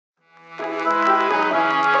If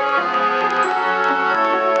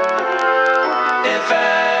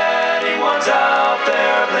anyone's out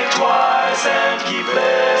there, blink twice and keep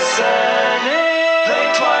listening.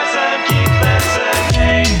 Blink twice and keep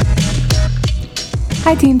listening.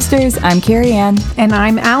 Hi, Teamsters. I'm Carrie Ann. And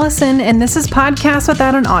I'm Allison, and this is Podcast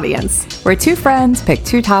Without an Audience. We're two friends, pick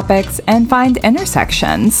two topics, and find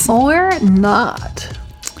intersections. Or not.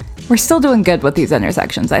 We're still doing good with these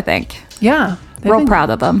intersections, I think. Yeah. Real proud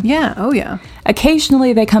of them. Yeah. Oh, yeah.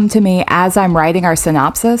 Occasionally, they come to me as I'm writing our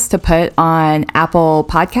synopsis to put on Apple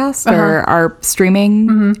Podcasts or our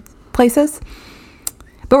streaming places.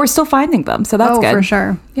 But we're still finding them, so that's good. Oh, for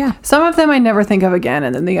sure. Yeah. Some of them I never think of again,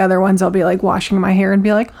 and then the other ones I'll be like washing my hair and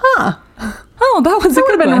be like, huh. Oh, that was a That would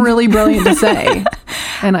good have been one. really brilliant to say.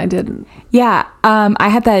 And I didn't. Yeah, I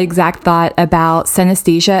had that exact thought about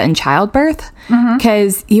synesthesia and childbirth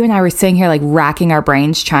because you and I were sitting here like racking our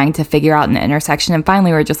brains trying to figure out an intersection, and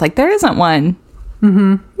finally we were just like, there isn't one.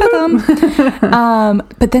 But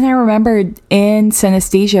then I remembered in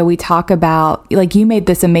synesthesia we talk about, like, you made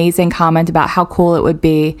this amazing comment about how cool it would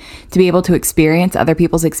be to be able to experience other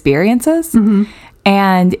people's experiences,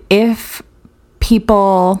 and if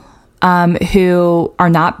people who are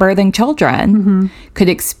not birthing children could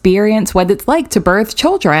experience what it's like to birth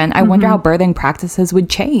children, I wonder how birthing practices would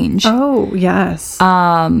change. Oh, yes.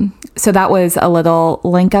 So that was a little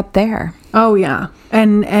link up there. Oh, yeah.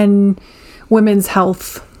 And women's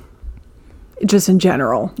health, just in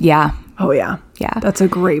general. Yeah. Oh, yeah. Yeah. That's a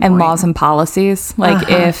great And point. laws and policies. Like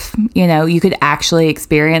if, you could actually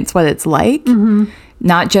experience what it's like,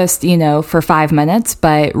 not just, for 5 minutes,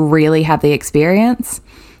 but really have the experience.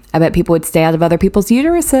 I bet people would stay out of other people's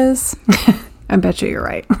uteruses. I bet you're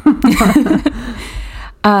right.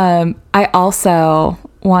 I also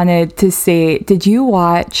wanted to see, did you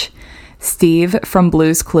watch Steve from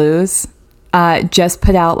Blue's Clues just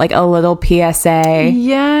put out like a little PSA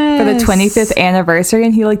Yes. for the 25th anniversary,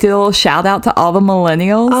 and he like did a little shout out to all the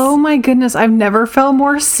millennials? Oh my goodness, I've never felt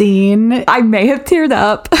more seen. I may have teared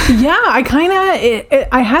up. Yeah, I kind of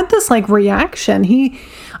I had this like reaction.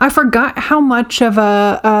 I forgot how much of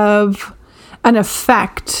an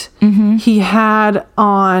effect he had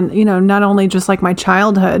on, not only just like my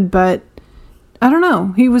childhood, but I don't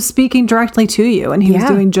know. He was speaking directly to you, and he was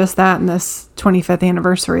doing just that in this 25th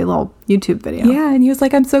anniversу little YouTube video. Yeah, and he was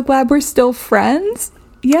like, I'm so glad we're still friends.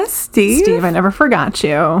 Yes, Steve. Steve, I never forgot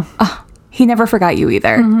you. He never forgot you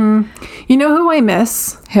either. You know who I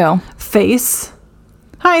miss? Who? Face.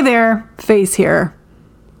 Hi there, Face here.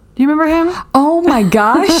 Do you remember him? Oh my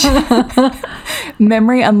gosh.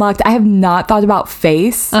 Memory unlocked. I have not thought about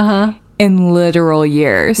Face in literal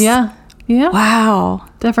years. Yeah. Yeah. Wow.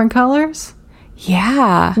 Different colors.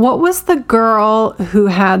 Yeah. What was the girl who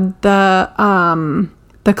had the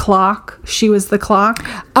clock? She was the clock.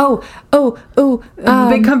 Big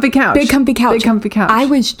comfy couch. Big comfy couch. Big comfy couch. I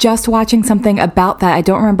was just watching something about that. I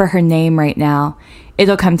don't remember her name right now.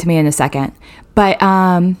 It'll come to me in a second. But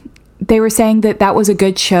they were saying that was a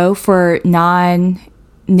good show for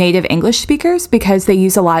non-native English speakers because they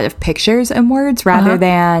use a lot of pictures and words rather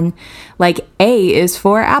than like A is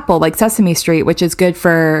for Apple, like Sesame Street, which is good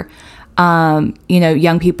for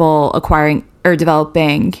young people acquiring or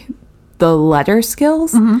developing the letter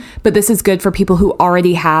skills. But this is good for people who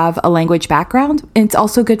already have a language background. And it's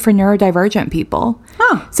also good for neurodivergent people.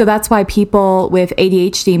 So that's why people with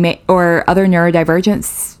ADHD or other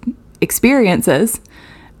neurodivergent experiences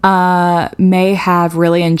may have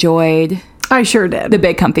really enjoyed I sure did. the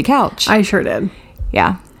big comfy couch. I sure did.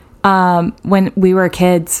 Yeah. When we were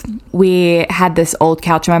kids, we had this old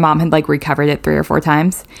couch. My mom had like recovered it 3 or 4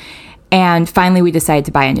 times. And finally, we decided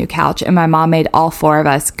to buy a new couch. And my mom made all 4 of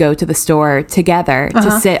us go to the store together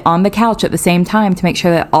to sit on the couch at the same time to make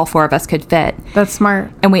sure that all 4 of us could fit. That's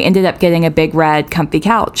smart. And we ended up getting a big red comfy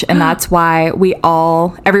couch. And that's why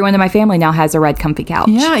everyone in my family now has a red comfy couch.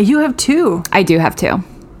 Yeah, you have 2. I do have 2.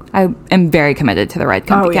 I am very committed to the red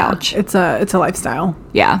comfy couch. It's a lifestyle.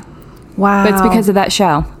 Yeah. Wow. But it's because of that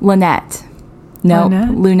show, Lynette. No,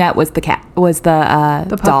 Lynette? Lunette was the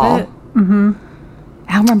The doll. puppet. Mm-hmm.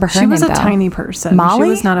 I don't remember her She name, was a though. tiny person. Molly? She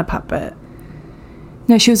was not a puppet.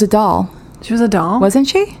 No, she was a doll. She was a doll? Wasn't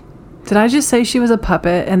she? Did I just say she was a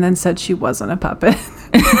puppet and then said she wasn't a puppet?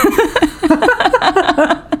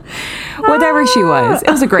 Whatever she was.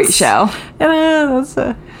 It was a great show. And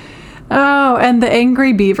the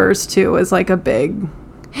Angry Beavers, too, was like a big...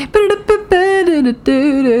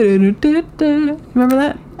 Remember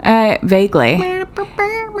that? Vaguely.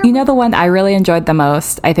 You know, the one I really enjoyed the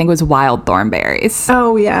most, I think, was Wild Thornberries.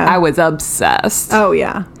 Oh, yeah. I was obsessed. Oh,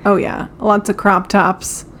 yeah. Oh, yeah. Lots of crop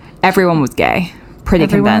tops. Everyone was gay. Pretty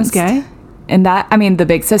Everyone was convinced. gay? And that, I mean, the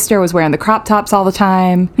big sister was wearing the crop tops all the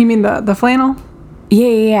time. You mean the flannel?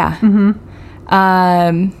 Yeah.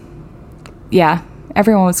 Yeah.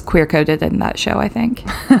 Everyone was queer coded in that show, I think.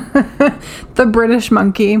 The British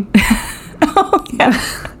monkey. Oh, yeah.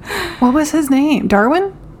 What was his name?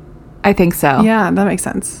 Darwin? I think so. Yeah, that makes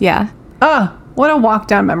sense. Yeah. Oh, what a walk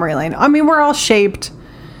down memory lane. I mean, we're all shaped,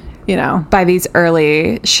 you know. By these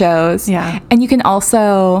early shows. Yeah. And you can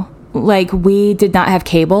also, like, we did not have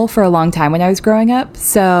cable for a long time when I was growing up.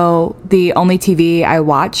 So the only TV I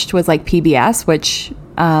watched was like PBS, which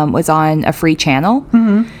was on a free channel.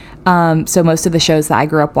 So most of the shows that I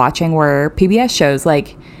grew up watching were PBS shows,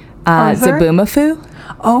 like Arthur? Zaboomafoo.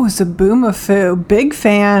 Oh, Zaboomafoo. Big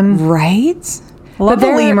fan. Right? Love the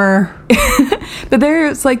lemur. But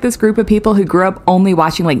there's like this group of people who grew up only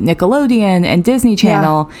watching like Nickelodeon and Disney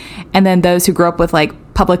Channel, and then those who grew up with like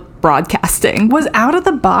public broadcasting. Was Out of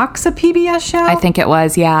the Box a PBS show? I think it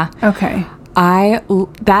was, yeah. Okay.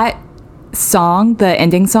 That song, the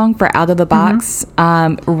ending song for Out of the Box,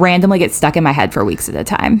 randomly gets stuck in my head for weeks at a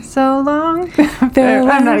time. So long.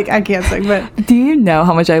 I can't sing, but Do you know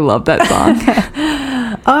how much I love that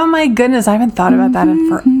song? oh my goodness, I haven't thought about that in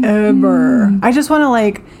forever. I just want to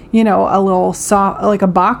like, you know, a little soft, like a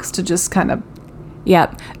box to just kind of.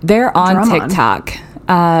 Yep. They're on Drum on. TikTok,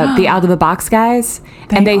 the Out of the Box guys,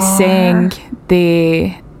 and they sing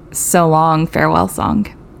the So Long farewell song.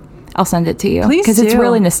 I'll send it to you. Please because it's do.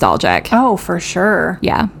 really nostalgic. Oh, for sure.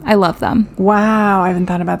 Yeah, I love them. Wow, I haven't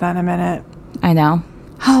thought about that in a minute. I know.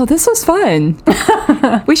 Oh, this was fun.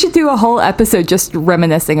 We should do a whole episode just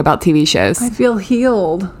reminiscing about TV shows. I feel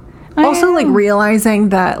healed. I Also, like am. realizing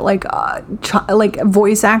that like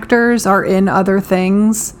voice actors are in other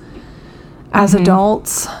things as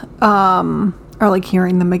adults, or like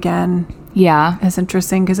hearing them again Yeah. is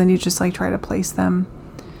interesting because then you just like try to place them.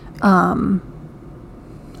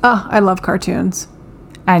 Oh, I love cartoons.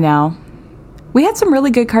 I know. We had some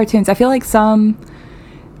really good cartoons. I feel like some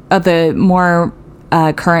of the more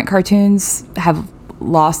current cartoons have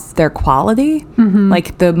lost their quality.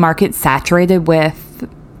 Like the market's saturated with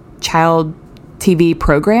child TV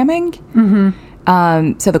programming.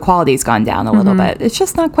 So the quality's gone down a little bit. It's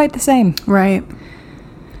just not quite the same. Right.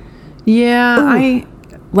 Yeah,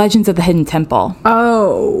 Legends of the Hidden Temple.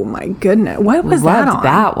 oh my goodness. What was that Loved on?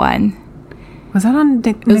 that one. Was that on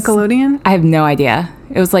Nickelodeon? I have no idea.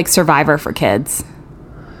 It was like Survivor for kids.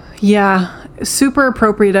 Yeah, super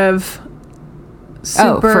appropriative.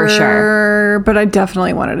 Oh, for sure. But I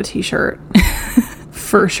definitely wanted a t-shirt.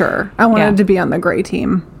 For sure. I wanted Yeah. to be on the gray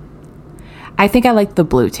team. I think I like the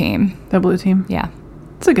blue team. The blue team. Yeah.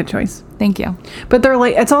 It's a good choice. Thank you. But they're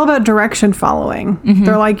like, it's all about direction following.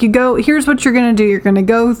 They're like, here's what you're going to do. You're going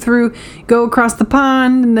to go across the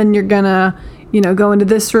pond, and then you're going to, go into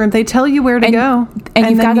this room. They tell you where to go. and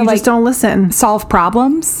you've then gotta, you like, just don't listen. Solve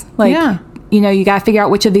problems. Like, Yeah. You got to figure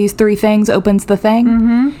out which of these three things opens the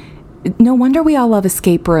thing. No wonder we all love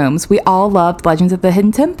escape rooms. We all loved Legends of the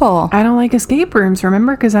Hidden Temple. I don't like escape rooms,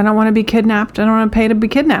 remember? Because I don't want to be kidnapped. I don't want to pay to be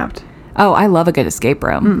kidnapped. Oh, I love a good escape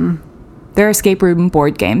room. There are escape room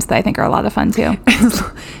board games that I think are a lot of fun too.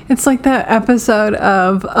 It's like that episode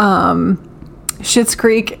of Schitt's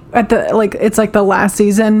Creek it's like the last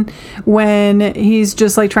season when he's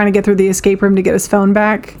just like trying to get through the escape room to get his phone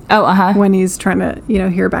back. Oh, When he's trying to,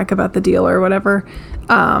 hear back about the deal or whatever.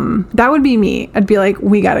 That would be me. I'd be like,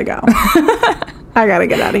 we gotta go. I gotta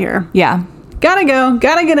get out of here. Yeah. Gotta go.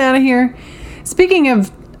 Gotta get out of here. Speaking of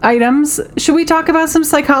items, should we talk about some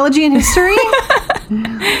psychology and history?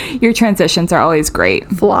 Your transitions are always great.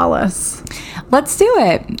 Flawless. Let's do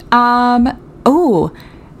it.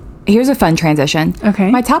 Here's a fun transition.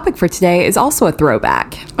 Okay. My topic for today is also a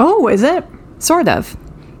throwback. Oh, is it? Sort of.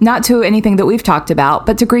 Not to anything that we've talked about,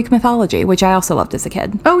 but to Greek mythology, which I also loved as a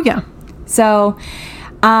kid. Oh, yeah. So,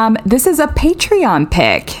 this is a Patreon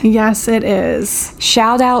pick. Yes, it is.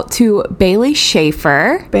 Shout out to Bailey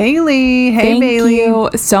Schaefer. Bailey. Hey, Thank Bailey. you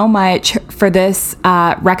so much for this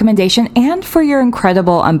recommendation and for your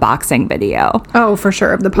incredible unboxing video. Oh, for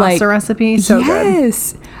sure. Of the pasta recipe. So good.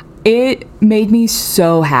 Yes. It made me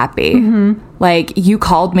so happy. Like, you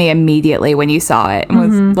called me immediately when you saw it and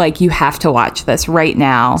was like, you have to watch this right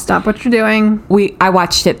now. Stop what you're doing. I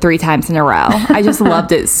watched it 3 times in a row. I just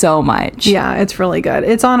loved it so much. Yeah, it's really good.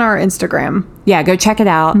 It's on our Instagram. Yeah, go check it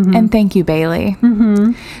out. And thank you, Bailey.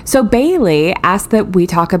 So Bailey asked that we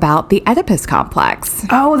talk about the Oedipus complex.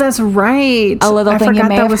 Oh, that's right. A little I thing you forgot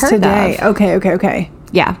may that have was heard today. of. Okay.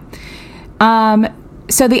 Yeah.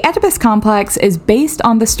 So the Oedipus complex is based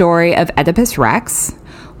on the story of Oedipus Rex,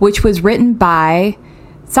 which was written by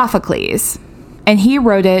Sophocles. And he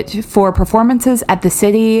wrote it for performances at the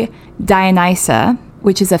city Dionysia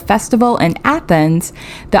which is a festival in Athens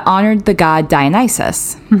that honored the god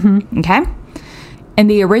Dionysus. Okay? In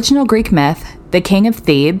the original Greek myth, the king of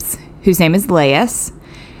Thebes, whose name is Laius,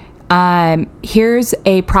 hears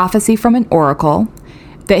a prophecy from an oracle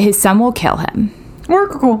that his son will kill him.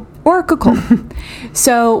 Oracle.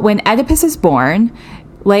 So when Oedipus is born,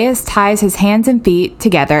 Laius ties his hands and feet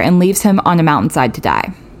together and leaves him on a mountainside to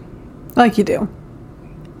die. Like you do.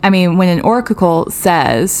 I mean, when an oracle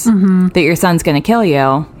says that your son's going to kill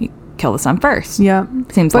you kill the son first. Yeah.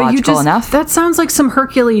 Seems logical enough. That sounds like some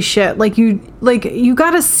Hercules shit. Like you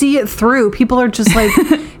got to see it through. People are just like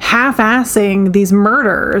half-assing these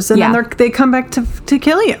murders, and then they come back to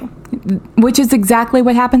kill you. Which is exactly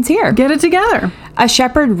what happens here. Get it together. A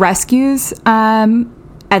shepherd rescues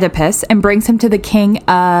Oedipus and brings him to the king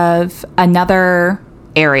of another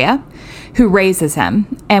area, who raises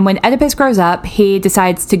him. And when Oedipus grows up, he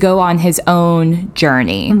decides to go on his own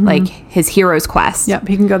journey, like his hero's quest. Yep,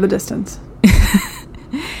 he can go the distance.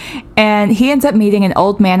 And he ends up meeting an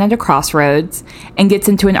old man at a crossroads and gets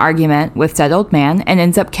into an argument with said old man and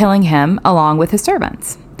ends up killing him along with his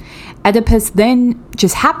servants. Oedipus then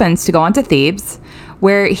just happens to go on to Thebes,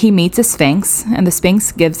 where he meets a sphinx, and the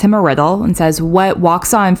sphinx gives him a riddle and says, what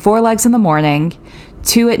walks on 4 legs in the morning,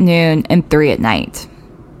 2 at noon, and 3 at night?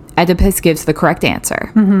 Oedipus gives the correct answer,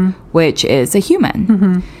 which is a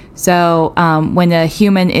human. So when a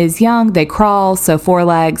human is young, they crawl, so 4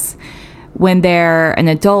 legs. When they're an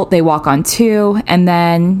adult, they walk on 2. And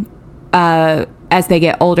then as they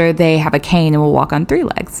get older, they have a cane and will walk on 3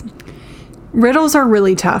 legs. Riddles are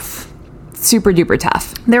really tough. Super duper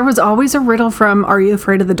tough. There was always a riddle from Are You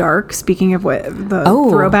Afraid of the Dark? Speaking of what the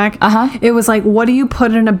throwback. It was like, what do you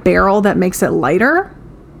put in a barrel that makes it lighter?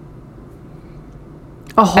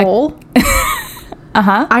 A hole.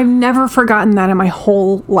 I've never forgotten that in my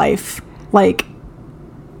whole life. Like,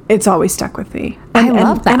 it's always stuck with me. I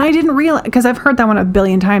love that. And I didn't realize, because I've heard that one a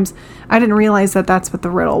billion times. I didn't realize that that's what the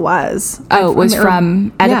riddle was. Oh, it was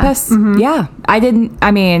from Oedipus? Yeah.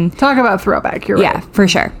 Talk about throwback. You're right. Yeah, for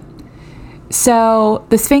sure. So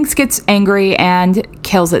the Sphinx gets angry and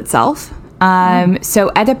kills itself.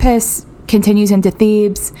 So Oedipus continues into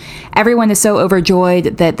Thebes. Everyone is so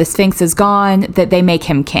overjoyed that the Sphinx is gone that they make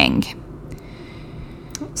him king.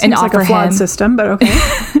 Seems like a flawed system, but okay.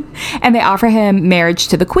 And they offer him marriage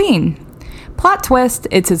to the queen. Plot twist,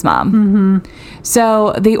 it's his mom.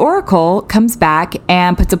 So the oracle comes back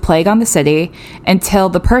and puts a plague on the city until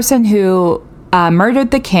the person who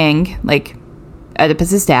murdered the king, like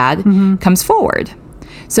Oedipus's dad, comes forward.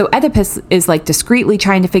 So Oedipus is like discreetly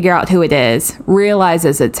trying to figure out who it is,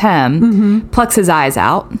 realizes it's him, plucks his eyes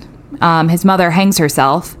out. His mother hangs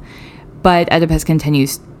herself, but Oedipus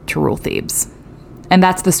continues to rule Thebes. And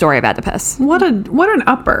that's the story of Oedipus. What an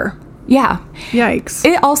upper. Yeah. Yikes.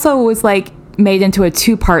 It also was like made into a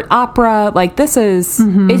 2-part opera. Like this is,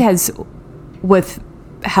 it has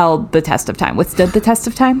withstood the test of time. Withstood the test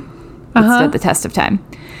of time? Withstood the test of time.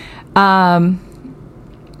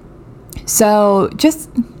 So just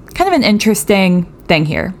kind of an interesting thing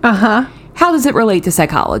here. How does it relate to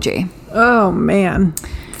psychology? Oh, man.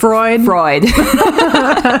 Freud.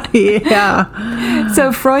 Yeah.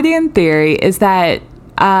 So Freudian theory is that,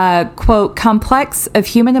 quote, complex of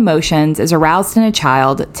human emotions is aroused in a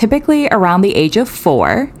child, typically around the age of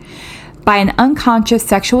 4, by an unconscious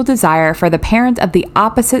sexual desire for the parent of the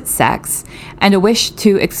opposite sex and a wish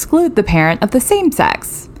to exclude the parent of the same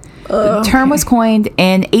sex. The term was coined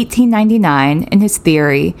in 1899 in his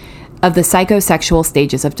theory of the psychosexual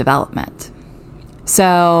stages of development.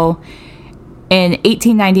 So in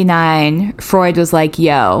 1899, Freud was like,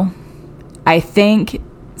 yo, I think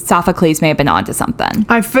Sophocles may have been onto something.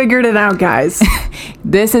 I figured it out, guys.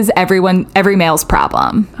 This is every male's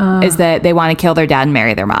problem, is that they want to kill their dad and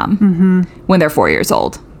marry their mom when they're 4 years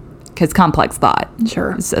old. Because complex thought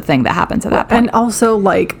is a thing that happens at that point. And also,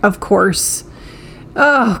 like, of course,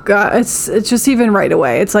 oh, God, it's just even right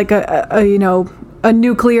away. It's like a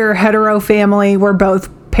nuclear hetero family where both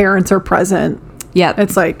parents are present. Yeah.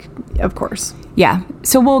 It's like, of course. Yeah.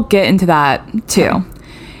 So we'll get into that too.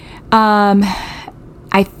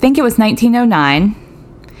 I think it was 1909.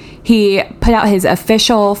 He put out his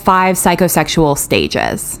official 5 psychosexual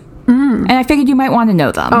stages. And I figured you might want to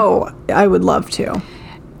know them. Oh, I would love to.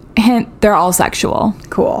 Hint, they're all sexual.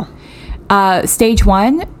 Cool. Stage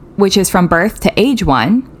 1, which is from birth to age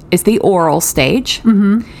 1, is the oral stage.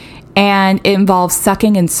 And it involves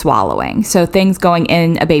sucking and swallowing. So things going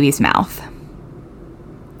in a baby's mouth.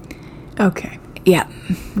 Okay. Yeah.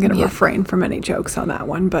 I'm going to refrain from any jokes on that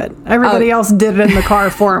one, but everybody else did it in the car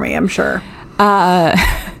for me, I'm sure.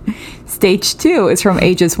 Stage 2 is from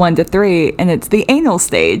ages 1 to 3, and it's the anal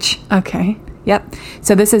stage. Okay. Yep.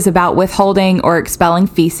 So this is about withholding or expelling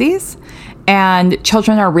feces, and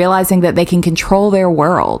children are realizing that they can control their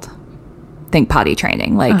world. Think potty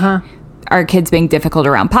training. Like, are kids being difficult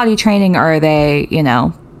around potty training, or are they,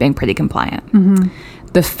 being pretty compliant?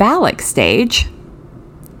 The phallic stage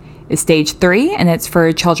is stage 3, and it's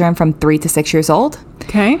for children from 3 to 6 years old.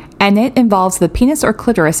 Okay. And it involves the penis or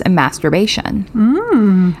clitoris and masturbation.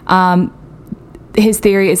 His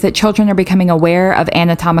theory is that children are becoming aware of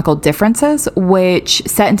anatomical differences, which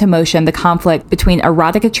set into motion the conflict between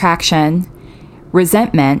erotic attraction,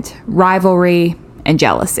 resentment, rivalry, and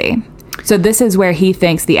jealousy. So this is where he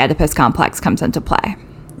thinks the Oedipus complex comes into play.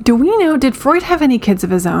 Do we know, did Freud have any kids of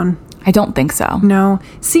his own? I don't think so. No.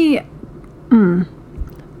 See,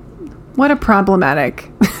 what a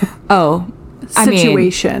problematic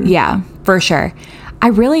situation. Yeah, for sure. I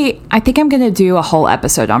think I'm going to do a whole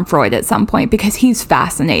episode on Freud at some point because he's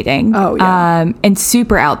fascinating. Oh, yeah. And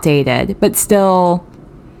super outdated, but still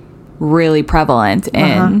really prevalent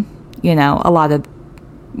in, a lot of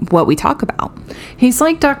what we talk about. He's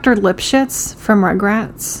like Dr. Lipschitz from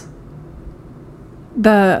Rugrats.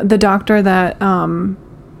 The doctor that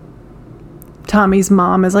Tommy's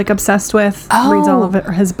mom is like obsessed with, reads all of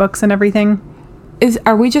his books and everything.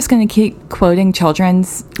 Are we just going to keep quoting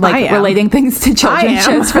children's, relating things to children's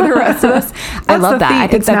shows for the rest of us? I love that. I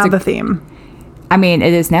think it's now the theme. I mean,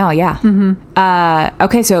 it is now, yeah.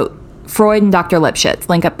 Okay, so Freud and Dr. Lipschitz,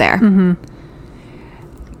 link up there.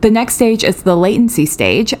 The next stage is the latency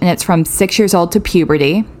stage, and it's from 6 years old to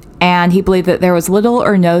puberty. And he believed that there was little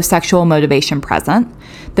or no sexual motivation present,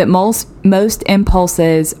 that most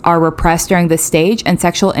impulses are repressed during this stage, and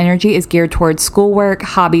sexual energy is geared towards schoolwork,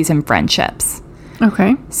 hobbies, and friendships.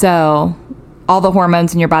 Okay. So all the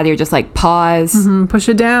hormones in your body are just like, pause. Push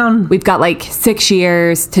it down. We've got like 6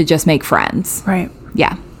 years to just make friends. Right.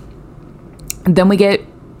 Yeah. And then we get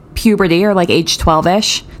puberty, or like age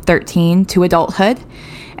 12-ish, 13 to adulthood.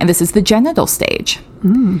 And this is the genital stage,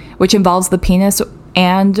 which involves the penis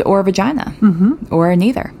and or vagina, or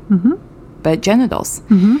neither, but genitals,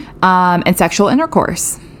 and sexual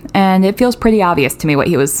intercourse. And it feels pretty obvious to me what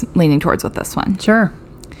he was leaning towards with this one. Sure.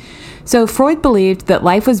 So Freud believed that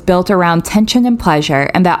life was built around tension and pleasure,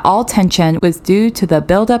 and that all tension was due to the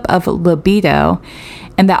buildup of libido,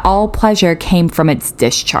 and that all pleasure came from its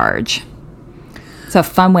discharge. It's a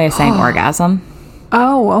fun way of saying orgasm.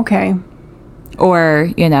 Oh, okay. Or,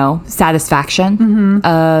 satisfaction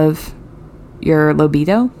of your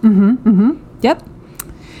libido. Yep.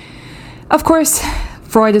 Of course,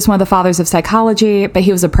 Freud is one of the fathers of psychology, but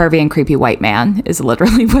he was a pervy and creepy white man, is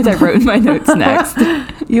literally what I wrote in my notes next.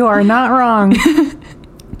 You are not wrong.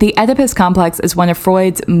 The Oedipus complex is one of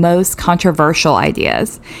Freud's most controversial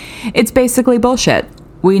ideas. It's basically bullshit.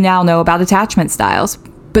 We now know about attachment styles,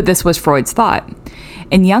 but this was Freud's thought.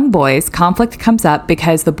 In young boys, conflict comes up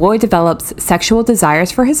because the boy develops sexual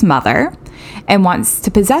desires for his mother and wants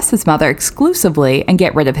to possess his mother exclusively and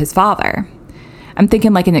get rid of his father. I'm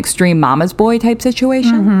thinking like an extreme mama's boy type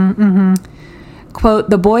situation. Quote,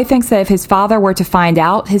 the boy thinks that if his father were to find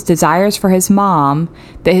out his desires for his mom,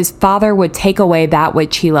 that his father would take away that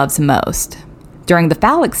which he loves most. During the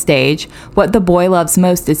phallic stage, what the boy loves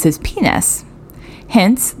most is his penis.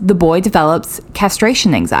 Hence, the boy develops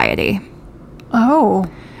castration anxiety. Oh.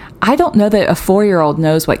 I don't know that a 4-year-old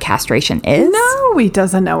knows what castration is. No, he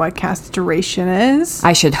doesn't know what castration is.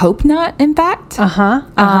 I should hope not, in fact.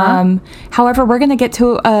 However, we're going to get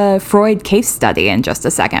to a Freud case study in just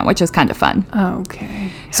a second, which is kind of fun.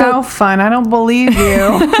 Okay. So fun. I don't believe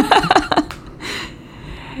you.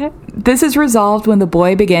 This is resolved when the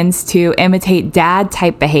boy begins to imitate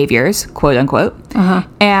dad-type behaviors, quote unquote,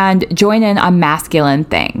 and join in on masculine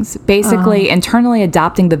things, basically internally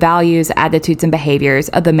adopting the values, attitudes, and behaviors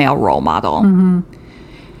of the male role model.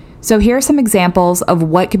 So here are some examples of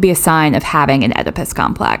what could be a sign of having an Oedipus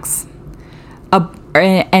complex.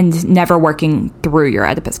 And never working through your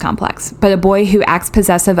Oedipus complex. But a boy who acts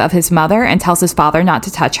possessive of his mother and tells his father not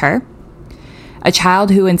to touch her. A child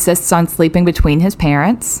who insists on sleeping between his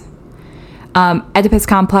parents. Oedipus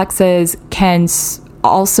complexes can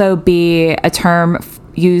also be a term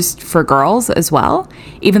used for girls as well,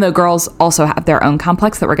 even though girls also have their own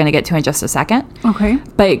complex that we're going to get to in just a second. Okay.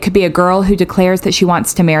 But it could be a girl who declares that she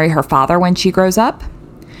wants to marry her father when she grows up,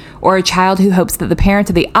 or a child who hopes that the parent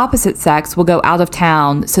of the opposite sex will go out of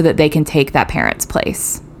town so that they can take that parent's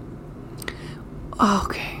place.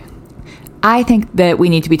 Okay. I think that we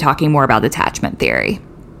need to be talking more about attachment theory.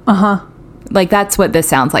 Like, that's what this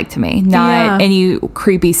sounds like to me. Not any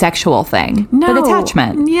creepy sexual thing, but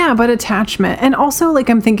attachment. Yeah, but attachment. And also, like,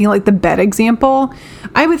 I'm thinking, like, the bed example.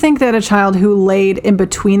 I would think that a child who laid in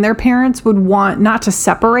between their parents would want not to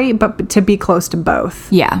separate, but to be close to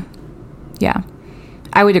both. Yeah. Yeah.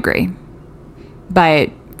 I would agree. But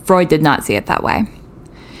Freud did not see it that way.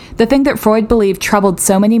 The thing that Freud believed troubled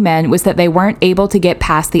so many men was that they weren't able to get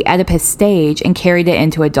past the Oedipus stage and carried it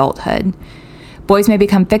into adulthood. Boys may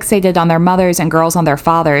become fixated on their mothers and girls on their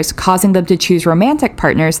fathers, causing them to choose romantic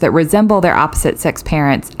partners that resemble their opposite sex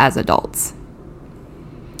parents as adults.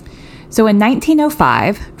 So in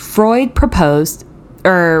 1905, Freud presented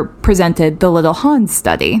the Little Hans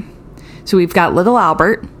study. So we've got little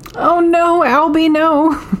Albert. Oh no, Albie,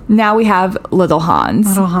 no. Now we have little Hans.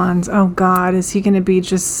 Little Hans. Oh God, is he going to be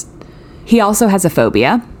just... He also has a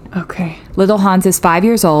phobia. Okay. Little Hans is 5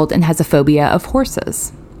 years old and has a phobia of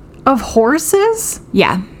horses. Of horses?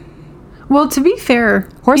 Yeah. Well, to be fair,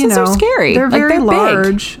 Horses are scary. They're very big.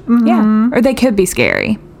 large. Mhm. Yeah. Or they could be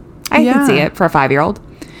scary. I can see it for a 5-year-old.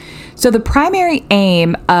 So the primary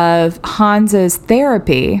aim of Hans's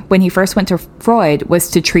therapy when he first went to Freud was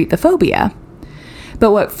to treat the phobia.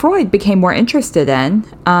 But what Freud became more interested in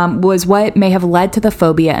was what may have led to the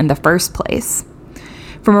phobia in the first place.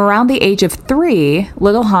 From around the age of 3,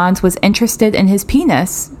 little Hans was interested in his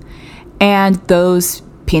penis and those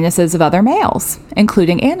penises of other males,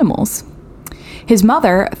 including animals. His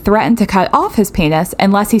mother threatened to cut off his penis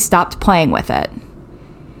unless he stopped playing with it.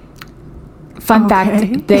 Fun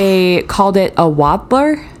fact, they called it a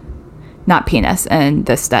waddler, not penis in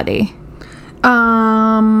this study.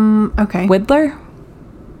 Okay. Whittler?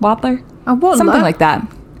 Waddler? A waddler? Something like that.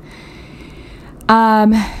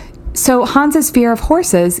 So Hans's fear of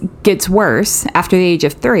horses gets worse after the age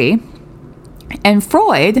of 3. And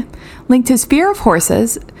Freud linked his fear of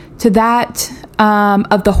horses to that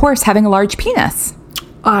of the horse having a large penis.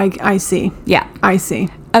 I see. Yeah. I see.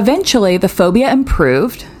 Eventually, the phobia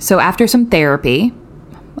improved. So after some therapy,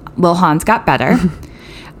 Lil Hans got better.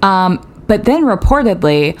 But then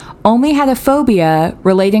reportedly only had a phobia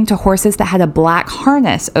relating to horses that had a black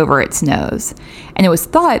harness over its nose. And it was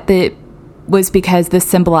thought that it was because this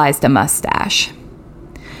symbolized a mustache.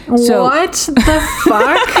 So, what the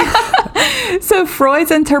fuck? So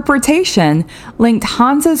Freud's interpretation linked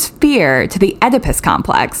Hans's fear to the Oedipus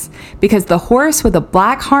complex because the horse with a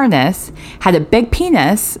black harness had a big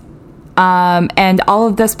penis, and all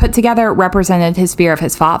of this put together represented his fear of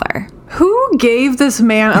his father. Who gave this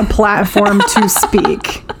man a platform to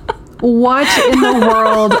speak? What in the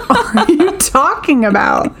world are you talking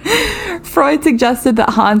about? Freud suggested that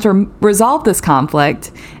Hans resolve this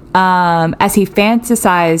conflict as he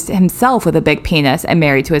fantasized himself with a big penis and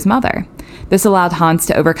married to his mother. This allowed Hans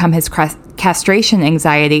to overcome his castration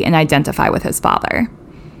anxiety and identify with his father.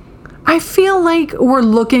 I feel like we're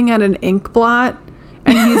looking at an ink blot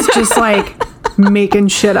and he's just like making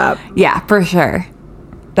shit up. Yeah, for sure.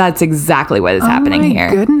 That's exactly what is happening here. Oh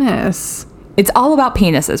my goodness. It's all about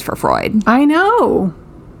penises for Freud. I know.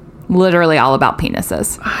 Literally all about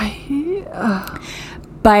penises.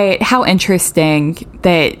 But how interesting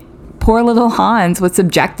that poor little Hans was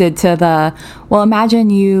subjected to well, imagine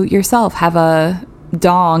you yourself have a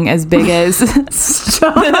dong as big as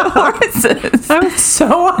the horses. I'm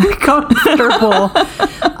so uncomfortable.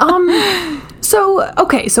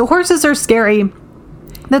 So horses are scary.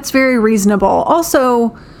 That's very reasonable.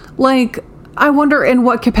 Also, like, I wonder in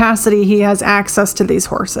what capacity he has access to these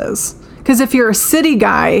horses. Because if you're a city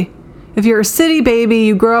guy, if you're a city baby,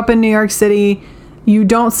 you grow up in New York City, you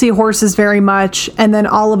don't see horses very much, and then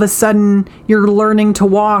all of a sudden you're learning to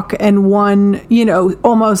walk and one,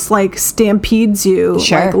 almost like stampedes you.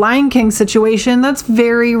 Sure. Like Lion King situation, that's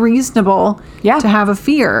very reasonable to have a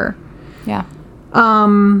fear. Yeah.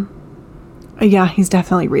 Yeah, he's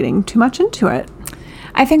definitely reading too much into it.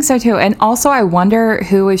 I think so too. And also I wonder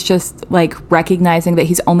who is just like recognizing that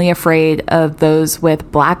he's only afraid of those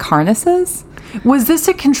with black harnesses. Was this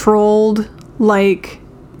a controlled,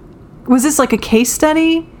 was this like a case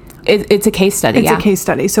study? It's a case study. It's a case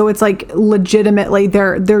study. So it's like legitimately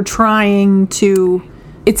they're trying to.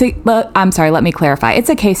 I'm sorry, let me clarify. It's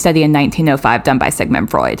a case study in 1905 done by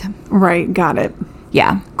Sigmund Freud. Right. Got it.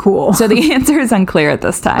 Yeah. Cool. So the answer is unclear at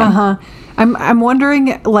this time. I'm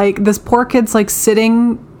wondering, like, this poor kid's like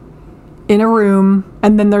sitting in a room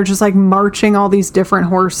and then they're just like marching all these different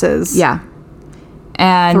horses. Yeah.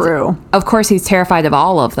 And through. Of course he's terrified of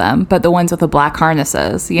all of them, but the ones with the black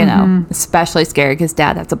harnesses, especially scary because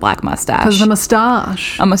dad has a black mustache. Because the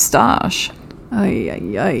mustache. A mustache. Ay,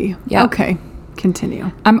 ay, ay. Yep. Okay.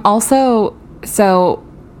 Continue. I'm also, so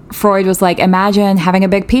Freud was like, imagine having a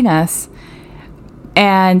big penis.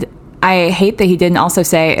 And I hate that he didn't also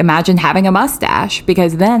say, imagine having a mustache,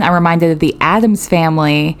 because then I'm reminded of the Addams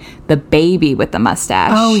Family, the baby with the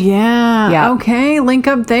mustache. Oh, yeah. Yeah. Okay, link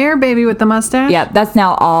up there, baby with the mustache. Yeah, that's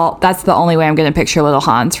the only way I'm going to picture little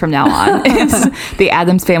Hans from now on, is the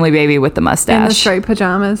Addams Family baby with the mustache. In the striped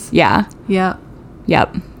pajamas. Yeah. Yeah.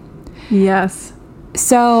 Yep. Yes.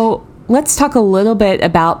 So let's talk a little bit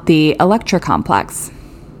about the Electra complex.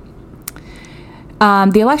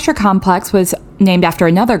 The Electra complex was named after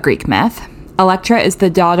another Greek myth. Electra is the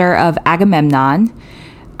daughter of Agamemnon,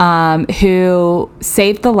 who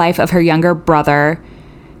saved the life of her younger brother,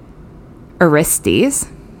 Orestes,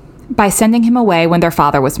 by sending him away when their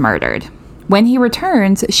father was murdered. When he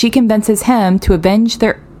returns, she convinces him to avenge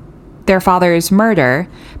their father's murder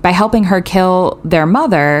by helping her kill their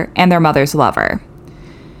mother and their mother's lover.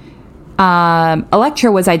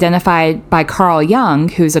 Electra was identified by Carl Jung,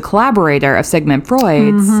 who's a collaborator of Sigmund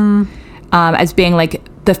Freud's, as being like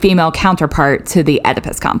the female counterpart to the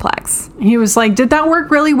Oedipus complex. He was like, did that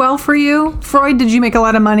work really well for you, Freud? Did you make a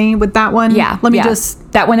lot of money with that one? Yeah. Let me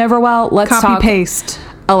just that went over well. Let's copy talk paste.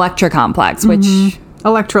 Electra complex, which...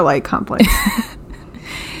 Electrolyte complex.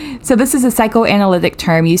 So this is a psychoanalytic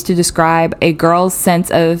term used to describe a girl's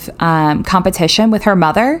sense of competition with her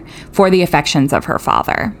mother for the affections of her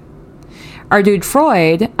father. Our dude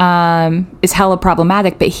Freud is hella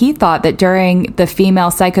problematic, but he thought that during the female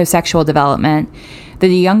psychosexual development, that a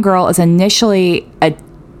young girl is initially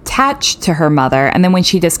attached to her mother, and then when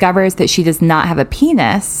she discovers that she does not have a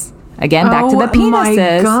penis, again, back to the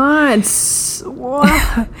penises. Oh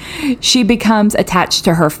my God. She becomes attached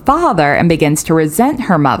to her father and begins to resent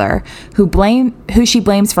her mother, who she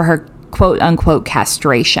blames for her quote-unquote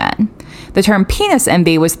castration. The term penis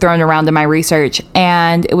envy was thrown around in my research,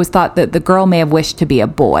 and it was thought that the girl may have wished to be a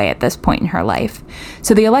boy at this point in her life.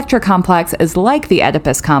 So the Electra complex is like the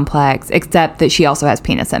Oedipus complex, except that she also has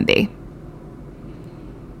penis envy.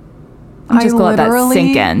 I'm just going to let that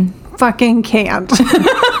sink in. Fucking can't.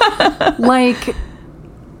 Like,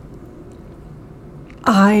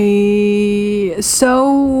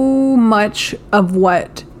 so much of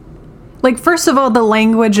what, like, first of all, the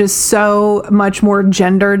language is so much more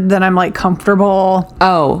gendered than I'm like comfortable.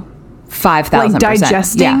 Oh, 5,000%. Like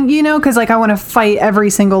digesting, yeah. you know, because like I want to fight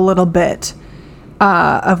every single little bit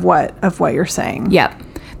of what you're saying. Yep.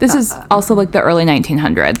 This is also like the early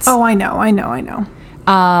 1900s. Oh, I know.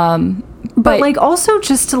 But like also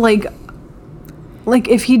just to like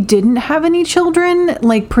if he didn't have any children,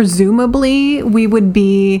 like presumably he would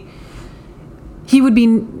be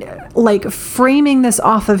like framing this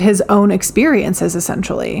off of his own experiences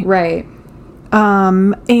essentially. Right.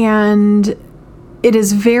 And it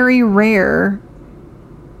is very rare.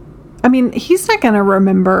 I mean, he's not going to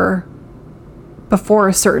remember before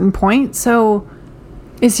a certain point. So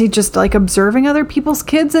is he just like observing other people's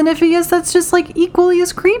kids? And if he is, that's just like equally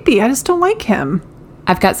as creepy. I just don't like him.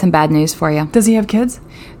 I've got some bad news for you. Does he have kids?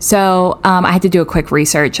 So I had to do a quick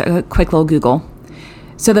research, a quick little Google.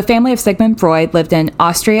 So the family of Sigmund Freud lived in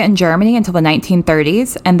Austria and Germany until the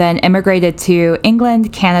 1930s, and then immigrated to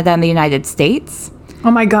England, Canada, and the United States.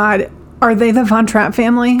 Oh my God. Are they the Von Trapp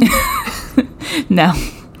family? No.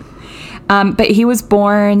 But he was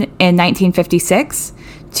born in 1956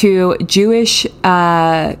 to Jewish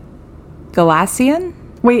Galician.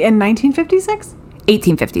 Wait, in 1956?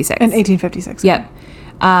 1856. In 1856. Yep.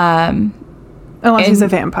 Unless he's a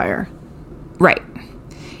vampire. Right.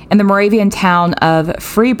 In the Moravian town of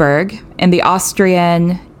Freiburg in the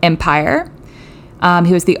Austrian Empire.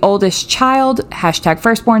 He was the oldest child, #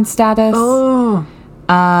 firstborn status. Oh.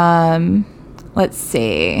 Let's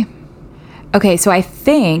see. Okay, so I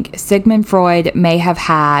think Sigmund Freud may have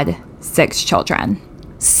had 6 children.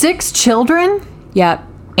 6 children? Yep.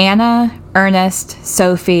 Anna, Ernest,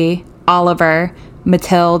 Sophie, Oliver,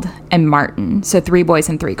 Mathilde, and Martin. So 3 boys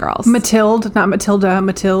and 3 girls. Mathilde, not Matilda,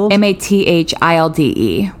 Mathilde.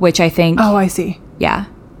 Mathilde, which I think... Oh, I see. Yeah.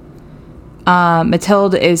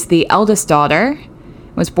 Mathilde is the eldest daughter.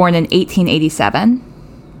 Was born in 1887.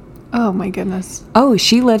 Oh, my goodness. Oh,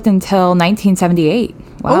 she lived until 1978.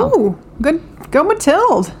 Wow. Oh, good. Go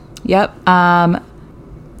Mathilde. Yep.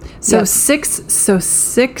 So Yep.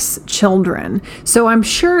 6 children. So I'm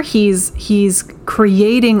sure he's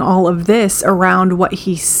creating all of this around what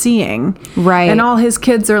he's seeing. Right. And all his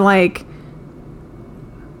kids are like,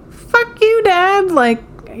 fuck you, Dad. Like,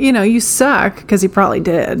 you know, you suck, because he probably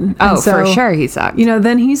did. Oh, And so, for sure he sucked. You know,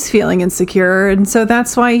 then he's feeling insecure. And so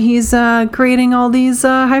that's why he's creating all these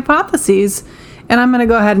hypotheses. And I'm going to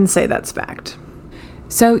go ahead and say that's fact.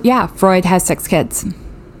 So, yeah, Freud has 6 kids.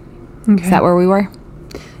 Okay. Is that where we were?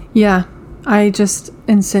 Yeah, I just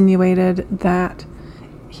insinuated that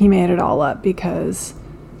he made it all up because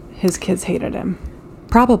his kids hated him.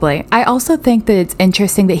 Probably. I also think that it's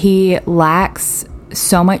interesting that he lacks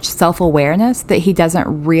so much self-awareness that he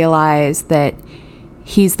doesn't realize that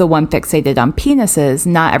he's the one fixated on penises,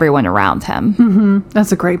 not everyone around him.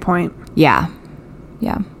 That's a great point. Yeah.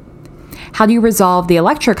 How do you resolve the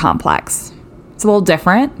Electra complex? It's a little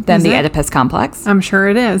different than Is the it? Oedipus complex. I'm sure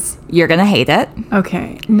it is. You're going to hate it.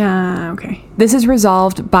 Okay. Nah, okay. This is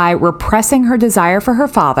resolved by repressing her desire for her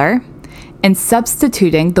father and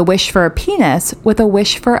substituting the wish for a penis with a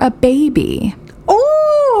wish for a baby.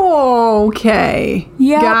 Oh, okay.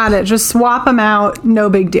 Yep. Got it. Just swap them out. No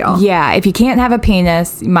big deal. Yeah, if you can't have a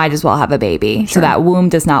penis, you might as well have a baby, so Sure. that womb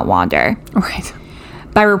does not wander. Right.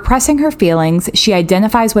 By repressing her feelings, she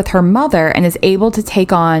identifies with her mother and is able to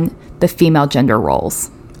take on the female gender roles.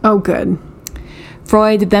 Oh, good.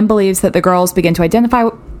 Freud then believes that the girls begin to identify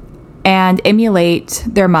and emulate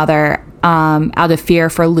their mother out of fear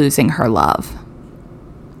for losing her love.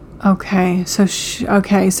 Okay. So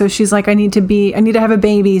she's like, I need to have a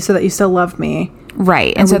baby so that you still love me.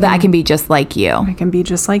 Right, and so that I can be just like you. I can be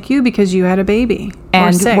just like you because you had a baby.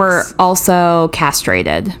 And or 6. we're also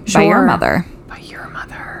castrated by your Sure. mother. By your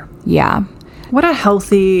mother. Yeah. What a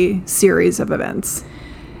healthy series of events.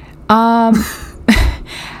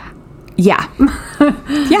 Yeah.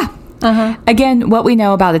 Yeah. Again, what we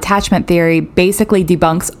know about attachment theory basically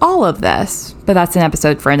debunks all of this, but that's an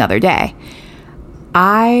episode for another day.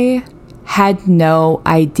 I had no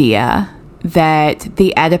idea that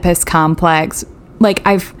the Oedipus complex, like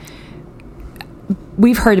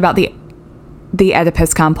we've heard about the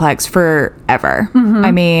Oedipus complex forever.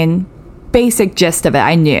 I mean, basic gist of it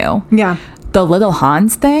I knew. Yeah. The little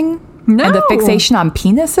Hans thing No. and the fixation on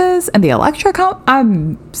penises and the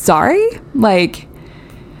I'm sorry, like,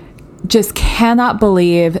 just cannot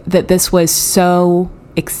believe that this was so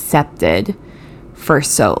accepted for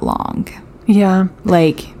so long. Yeah.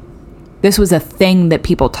 Like, this was a thing that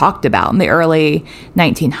people talked about in the early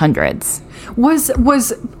 1900s. Was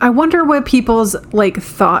I wonder what people's like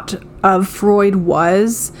thought of Freud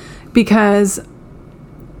was, because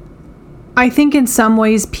I think in some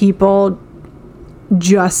ways people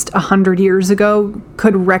just 100 years ago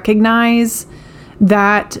could recognize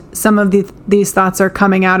that some of these thoughts are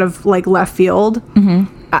coming out of like left field.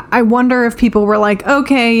 I wonder if people were like,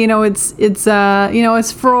 okay,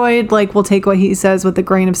 it's Freud, like we'll take what he says with a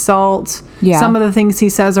grain of salt. Yeah. Some of the things he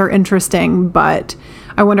says are interesting, but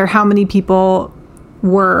I wonder how many people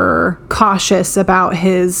were cautious about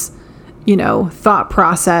his, thought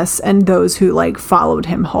process and those who like followed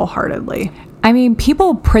him wholeheartedly. I mean,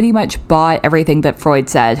 people pretty much bought everything that Freud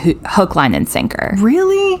said, hook, line, and sinker.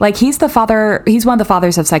 Really? Like, he's one of the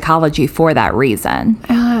fathers of psychology for that reason.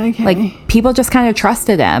 Okay. Like, people just kind of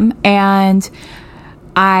trusted him, and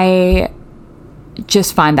I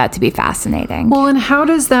just find that to be fascinating. Well, and how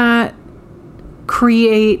does that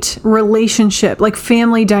create relationship, like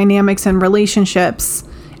family dynamics and relationships,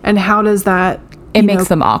 and how does that it makes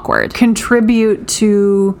them awkward. contribute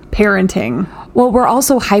to parenting? Well, we're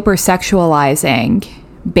also hypersexualizing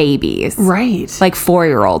babies. Right. Like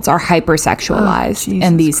 4-year-olds are hypersexualized Jesus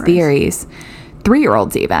in these Christ. theories.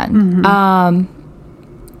 3-year-olds even.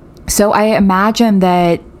 So I imagine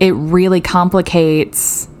that it really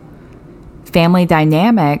complicates family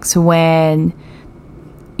dynamics when,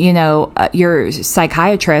 your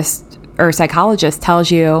psychiatrist or psychologist tells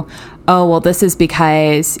you, oh, well, this is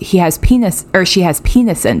because he has penis or she has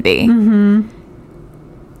penis envy.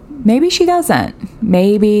 Maybe she doesn't.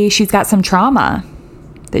 Maybe she's got some trauma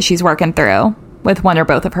that she's working through with one or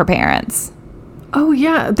both of her parents. Oh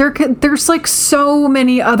yeah, there's like so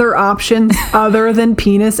many other options other than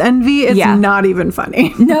penis envy. It's Yeah. not even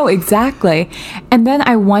funny. No, exactly. And then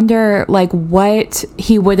I wonder, like, what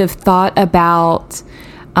he would have thought about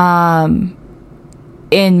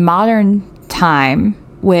in modern time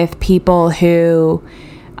with people who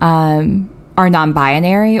are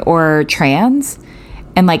non-binary or trans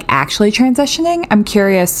and like actually transitioning. I'm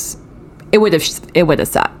curious. It would have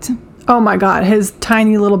sucked. Oh my God, his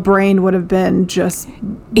tiny little brain would have been just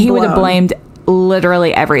He would have blown. blamed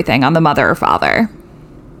literally everything on the mother or father.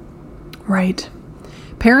 Right.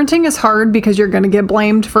 Parenting is hard because you're going to get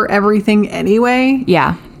blamed for everything anyway.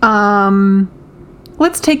 Yeah.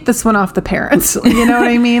 Let's take this one off the parents. You know what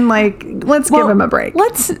I mean? Like, let's give him a break.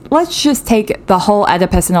 Let's just take the whole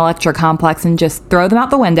Oedipus and Electra complex and just throw them out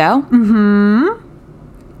the window.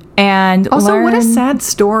 And Also, what a learn- sad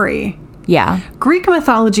story. Yeah. Greek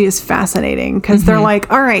mythology is fascinating because they're like,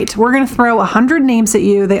 all right, we're going to throw 100 names at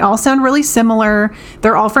you. They all sound really similar.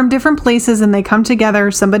 They're all from different places and they come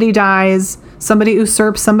together. Somebody dies. Somebody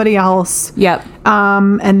usurps somebody else. Yep.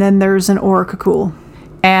 And then there's an Oricacul.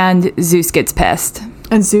 And Zeus gets pissed.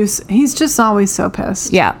 And Zeus, he's just always so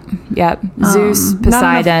pissed. Yeah. Zeus,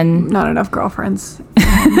 Poseidon. Not enough girlfriends,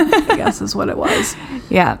 I guess is what it was.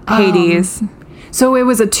 Yeah. Hades. So it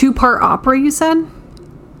was a 2-part opera, you said?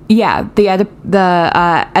 Yeah. The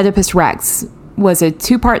Oedipus Rex was a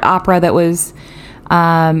 2-part opera that was,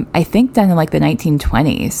 I think, done in like the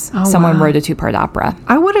 1920s. Oh, Someone wow. wrote a 2-part opera.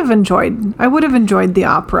 I would have enjoyed the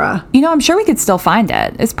opera. You know, I'm sure we could still find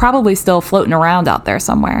it. It's probably still floating around out there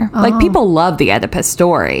somewhere. Like, people love the Oedipus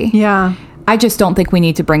story. Yeah. I just don't think we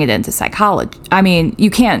need to bring it into psychology. I mean, you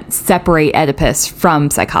can't separate Oedipus from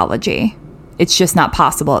psychology. It's just not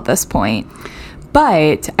possible at this point.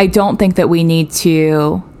 But I don't think that we need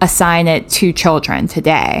to assign it to children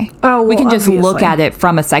today. Oh, well, we can just look obviously. at it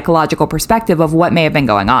from a psychological perspective of what may have been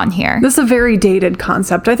going on here. This is a very dated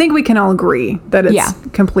concept. I think we can all agree that it's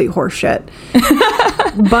complete horseshit.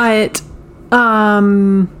 But, I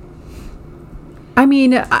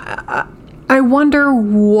mean, I wonder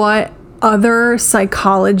what other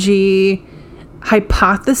psychology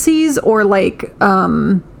hypotheses or like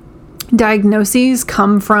diagnoses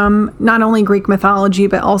come from not only Greek mythology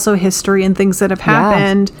but also history and things that have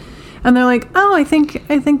happened. And they're like, oh, I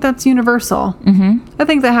think that's universal. I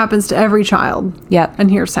think that happens to every child. Yep.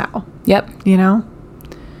 And here's how. Yep. You know?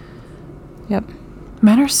 Yep.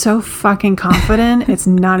 Men are so fucking confident, it's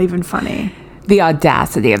not even funny. The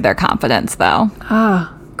audacity of their confidence, though.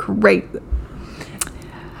 Great.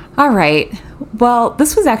 All right. Well,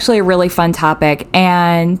 this was actually a really fun topic.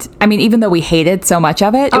 And I mean, even though we hated so much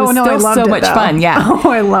of it, it was still so much fun. Yeah. Oh,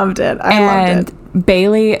 I loved it. I loved it.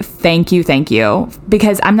 Bailey, thank you.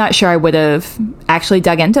 Because I'm not sure I would have actually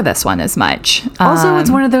dug into this one as much. Also,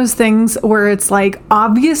 it's one of those things where it's like,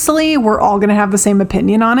 obviously, we're all going to have the same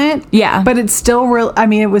opinion on it. Yeah. But it's still real. I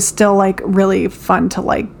mean, it was still like really fun to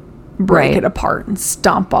like break it apart and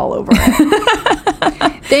stomp all over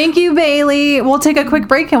it. Thank you, Bailey. We'll take a quick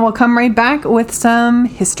break and we'll come right back with some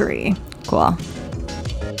history. Cool.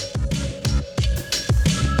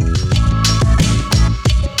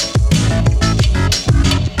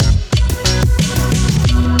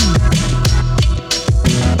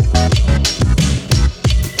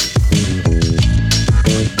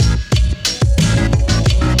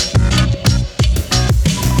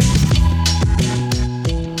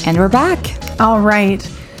 And we're back. All right.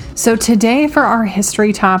 So today for our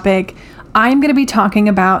history topic, I'm going to be talking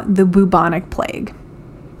about the bubonic plague,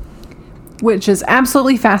 which is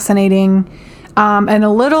absolutely fascinating and a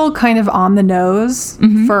little kind of on the nose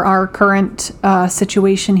for our current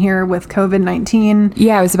situation here with COVID-19.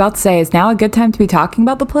 Yeah, I was about to say, is now a good time to be talking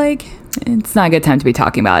about the plague? It's not a good time to be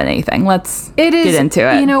talking about anything. Let's get into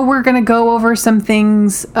it. You know, we're going to go over some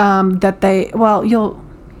things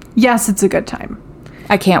yes, it's a good time.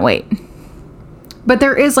 I can't wait. But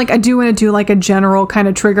there is I do want to do a general kind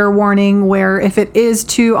of trigger warning where if it is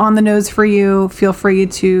too on the nose for you, feel free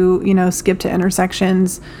to, skip to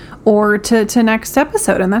intersections or to next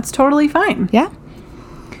episode. And that's totally fine. Yeah.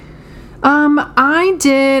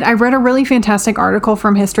 I read a really fantastic article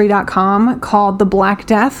from history.com called The Black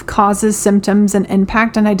Death, Causes, Symptoms, and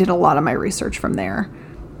Impact. And I did a lot of my research from there.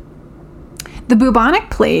 The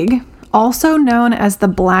bubonic plague, also known as the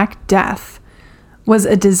Black Death, was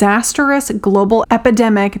a disastrous global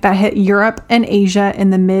epidemic that hit Europe and Asia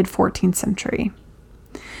in the mid-14th century.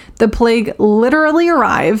 The plague literally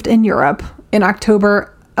arrived in Europe in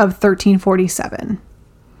October of 1347.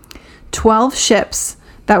 12 ships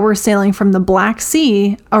that were sailing from the Black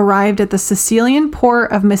Sea arrived at the Sicilian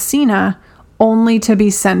port of Messina only to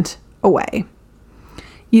be sent away.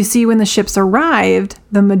 You see, when the ships arrived,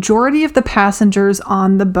 the majority of the passengers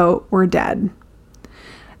on the boat were dead.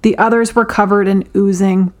 The others were covered in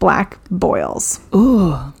oozing black boils.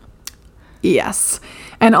 Ooh. Yes.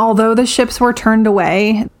 And although the ships were turned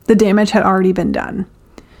away, the damage had already been done.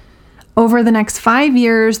 Over the next 5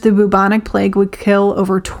 years, the bubonic plague would kill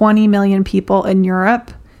over 20 million people in Europe,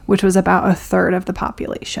 which was about a third of the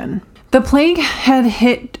population. The plague had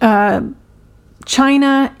hit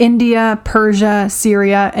China, India, Persia,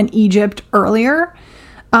 Syria, and Egypt earlier.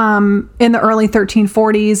 In the early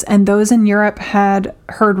 1340s, and those in Europe had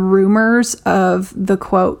heard rumors of the,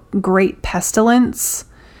 quote, Great Pestilence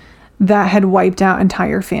that had wiped out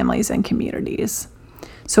entire families and communities.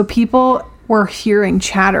 So people were hearing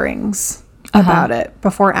chatterings about it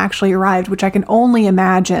before it actually arrived, which I can only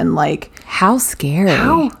imagine, how scary.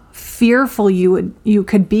 How fearful you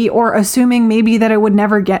could be, or assuming maybe that it would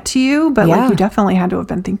never get to you, but you definitely had to have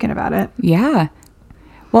been thinking about it. Yeah.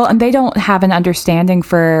 Well, and they don't have an understanding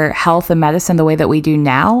for health and medicine the way that we do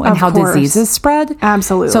now and how diseases spread.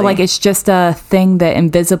 Absolutely. So it's just a thing that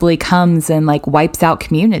invisibly comes and wipes out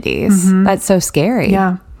communities. That's so scary.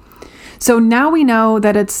 Yeah. So now we know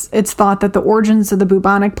that it's thought that the origins of the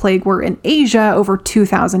bubonic plague were in Asia over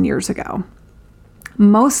 2,000 years ago.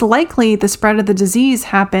 Most likely, the spread of the disease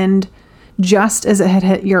happened just as it had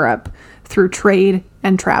hit Europe through trade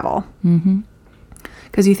and travel.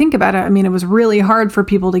 Because you think about it, I mean, it was really hard for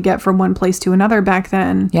people to get from one place to another back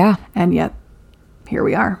then. Yeah. And yet, here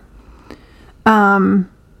we are.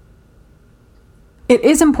 It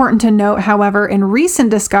is important to note, however, in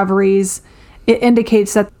recent discoveries, it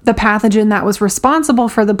indicates that the pathogen that was responsible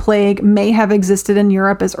for the plague may have existed in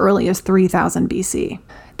Europe as early as 3000 BC.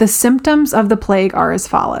 The symptoms of the plague are as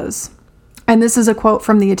follows. And this is a quote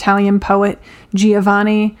from the Italian poet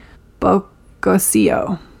Giovanni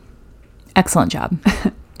Boccaccio. Excellent job.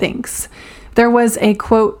 Thanks. There was a,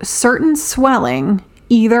 quote, certain swelling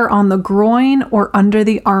either on the groin or under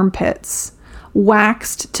the armpits,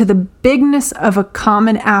 waxed to the bigness of a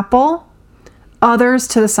common apple, others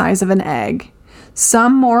to the size of an egg,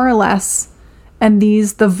 some more or less, and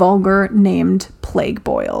these the vulgar named plague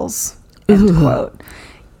boils. End quote.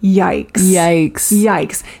 Yikes. Yikes.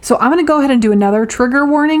 Yikes. So I'm going to go ahead and do another trigger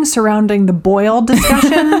warning surrounding the boil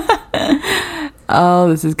discussion. Oh,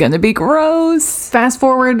 this is going to be gross. Fast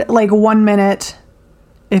forward like 1 minute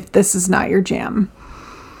if this is not your jam.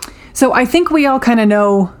 So I think we all kind of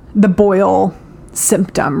know the boil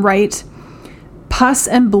symptom, right? Pus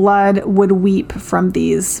and blood would weep from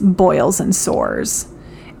these boils and sores.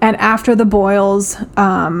 And after the boils,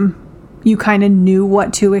 you kind of knew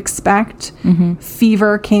what to expect.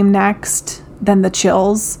 Fever came next, then the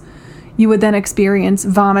chills. You would then experience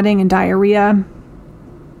vomiting and diarrhea.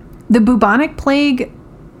 The bubonic plague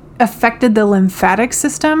affected the lymphatic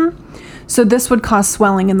system, so this would cause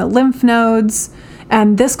swelling in the lymph nodes,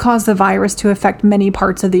 and this caused the virus to affect many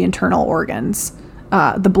parts of the internal organs,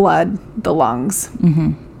 the blood, the lungs.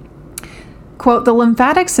 Quote, the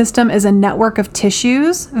lymphatic system is a network of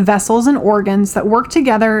tissues, vessels, and organs that work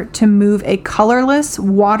together to move a colorless,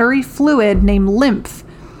 watery fluid named lymph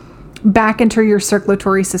back into your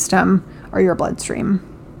circulatory system or your bloodstream.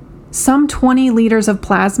 Some 20 liters of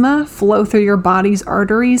plasma flow through your body's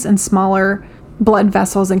arteries and smaller blood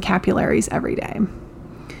vessels and capillaries every day.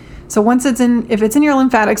 So if it's in your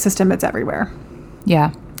lymphatic system, it's everywhere.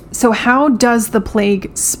 Yeah. So how does the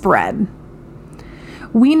plague spread?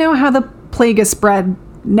 We know how the plague is spread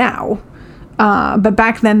now, but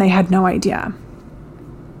back then they had no idea.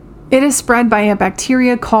 It is spread by a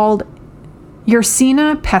bacteria called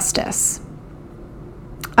Yersinia pestis.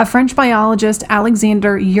 A French biologist,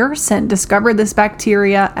 Alexander Yersin, discovered this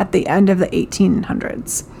bacteria at the end of the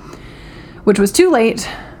 1800s, which was too late,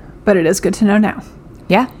 but it is good to know now.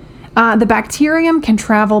 Yeah. The bacterium can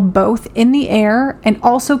travel both in the air and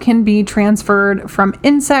also can be transferred from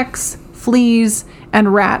insects, fleas,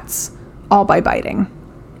 and rats, all by biting.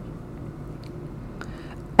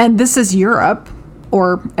 And this is Europe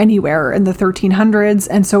or anywhere in the 1300s,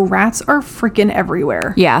 and so rats are freaking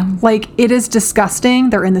everywhere. Yeah. Like, it is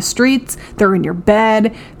disgusting. They're in the streets, they're in your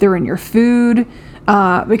bed, they're in your food.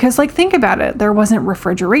 Because, like, think about it. There wasn't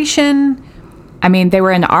refrigeration. I mean, they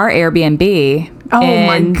were in our Airbnb Oh in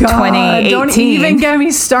my God. 2018. Don't even get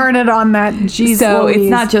me started on that. Jeez So Louise. it's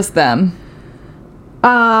not just them.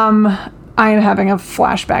 I am having a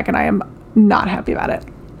flashback and I am not happy about it.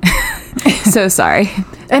 So sorry.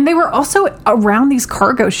 And they were also around these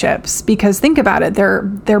cargo ships because think about it.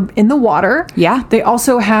 They're in the water. Yeah. They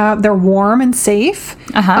also they're warm and safe.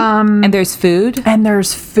 And there's food. And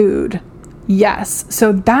there's food. Yes.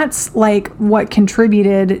 So that's like what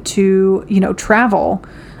contributed to, travel,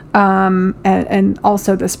 and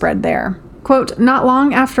also the spread there. Quote, not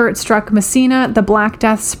long after it struck Messina, the Black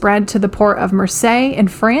Death spread to the port of Marseille in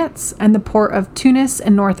France and the port of Tunis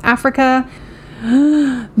in North Africa.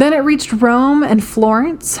 Then it reached Rome and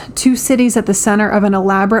Florence, two cities at the center of an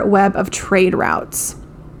elaborate web of trade routes.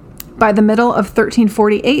 By the middle of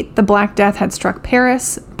 1348, the Black Death had struck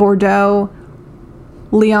Paris, Bordeaux,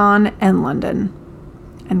 Lyon, and London.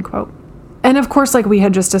 End quote. And of course, like we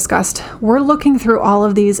had just discussed, we're looking through all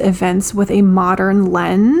of these events with a modern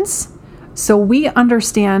lens. So we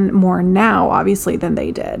understand more now, obviously, than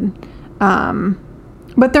they did.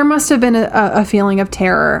 But there must have been a feeling of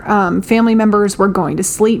terror. Family members were going to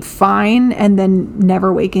sleep fine and then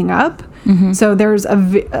never waking up. Mm-hmm. So there's a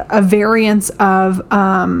variance of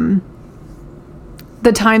the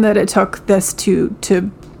time that it took this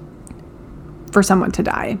for someone to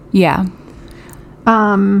die. Yeah.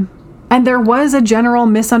 And there was a general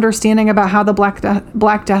misunderstanding about how the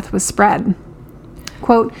Black Death was spread.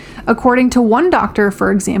 Quote, according to one doctor,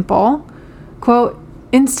 for example, quote,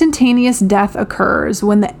 instantaneous death occurs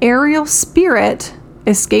when the aerial spirit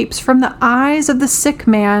escapes from the eyes of the sick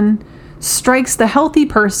man strikes the healthy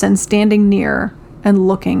person standing near and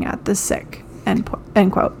looking at the sick, end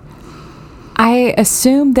quote. I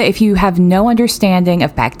assume that if you have no understanding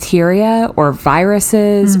of bacteria or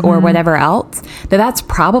viruses or whatever else, that's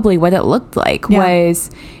probably what it looked like.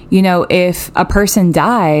 Was, you know, if a person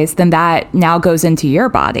dies, then that now goes into your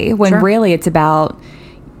body, when really it's about,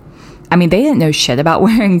 I mean, they didn't know shit about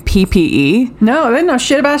wearing PPE. No, they didn't know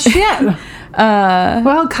shit about shit.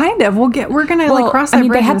 Well, kind of. We're gonna like cross that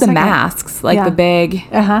bridge. They had in a the second. masks, like the big.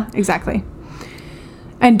 Exactly.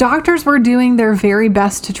 And doctors were doing their very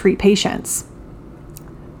best to treat patients.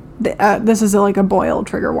 This is like a boil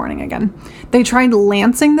trigger warning again. They tried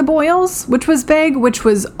lancing the boils, which was big, which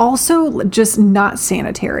was also just not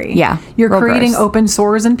sanitary. Yeah, You're creating gross. open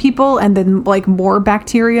sores in people, and then like more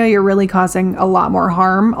bacteria, you're really causing a lot more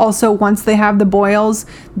harm. Also, once they have the boils,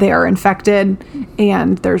 they are infected,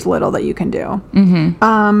 and there's little that you can do.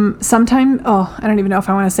 Sometimes, I don't even know if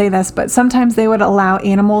I want to say this, but sometimes they would allow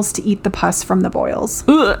animals to eat the pus from the boils.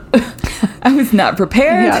 I was not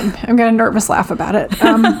prepared. Yeah, I'm gonna nervous laugh about it.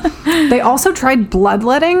 They also tried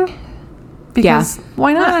bloodletting because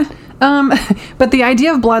why not? But the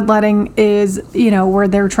idea of bloodletting is, you know, where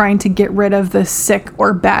they're trying to get rid of the sick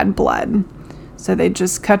or bad blood. So they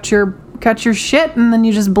just cut your shit, and then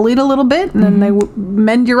you just bleed a little bit, and then they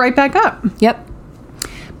mend you right back up. Yep.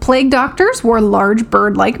 Plague doctors wore large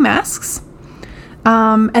bird-like masks.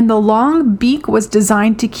 And the long beak was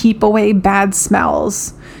designed to keep away bad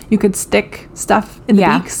smells. You could stick stuff in the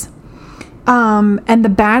beaks. And the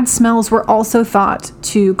bad smells were also thought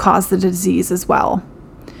to cause the disease as well.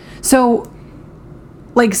 So,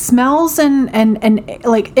 like, smells and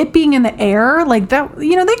like it being in the air, like that,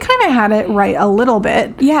 you know, they kind of had it right a little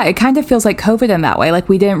bit. Yeah, it kind of feels like COVID in that way. Like,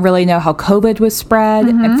 we didn't really know how COVID was spread.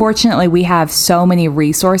 And fortunately, we have so many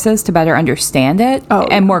resources to better understand it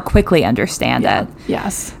and more quickly understand it.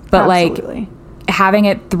 Yes. But absolutely. like having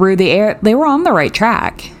it through the air, they were on the right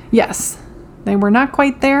track. Yes. They were not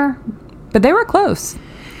quite there. But they were close.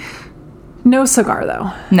 No cigar,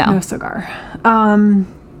 though. No cigar.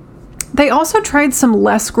 They also tried some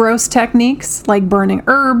less gross techniques, like burning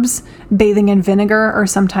herbs, bathing in vinegar, or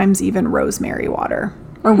sometimes even rosemary water.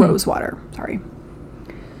 Or rose water, sorry.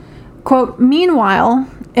 Quote, meanwhile,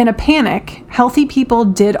 in a panic, healthy people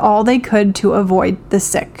did all they could to avoid the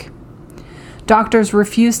sick. Doctors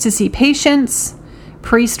refused to see patients,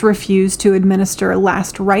 priests refused to administer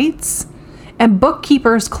last rites, and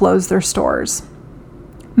bookkeepers closed their stores.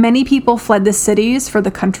 Many people fled the cities for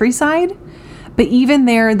the countryside, but even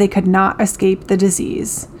there they could not escape the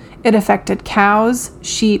disease. It affected cows,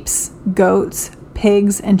 sheep, goats,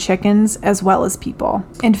 pigs, and chickens, as well as people.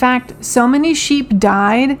 In fact, so many sheep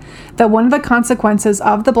died that one of the consequences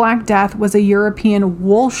of the Black Death was a European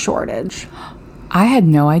wool shortage. I had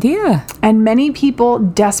no idea. And many people,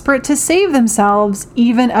 desperate to save themselves,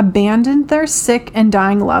 even abandoned their sick and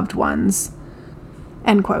dying loved ones.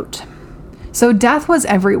 End quote. So death was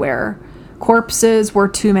everywhere. Corpses were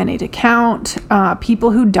too many to count. People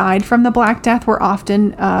who died from the Black Death were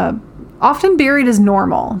often buried as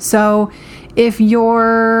normal. So if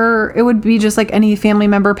it would be just like any family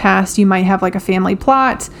member passed, you might have like a family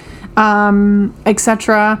plot,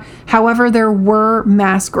 etc. However, there were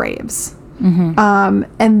mass graves.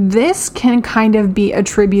 And this can kind of be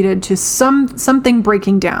attributed to something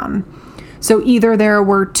breaking down. So either there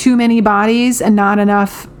were too many bodies and not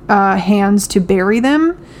enough hands to bury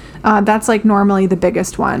them. That's like normally the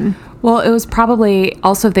biggest one. Well, it was probably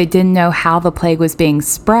also if they didn't know how the plague was being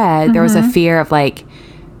spread, there was a fear of like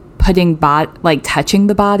touching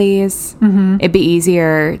the bodies. It'd be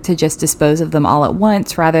easier to just dispose of them all at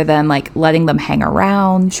once rather than like letting them hang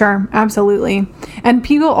around. Sure, absolutely. And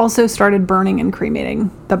people also started burning and cremating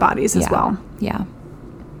the bodies as well. Yeah.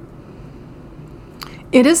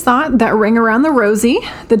 It is thought that Ring Around the Rosie,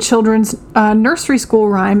 the children's nursery school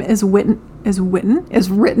rhyme, is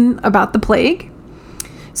written about the plague.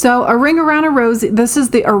 So a ring around a rosy, this is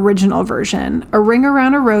the original version. A ring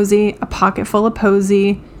around a rosy, a pocket full of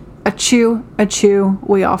posy, a chew,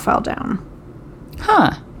 we all fell down.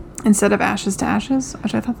 Huh. Instead of ashes to ashes,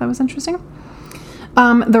 which I thought that was interesting.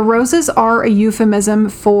 The roses are a euphemism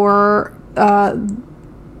for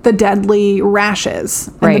the deadly rashes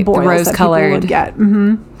and the boils that people would get.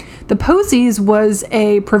 The posies was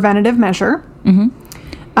a preventative measure.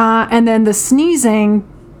 And then the sneezing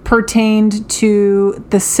pertained to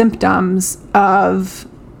the symptoms of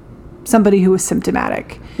somebody who was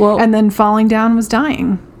symptomatic. Well, and then falling down was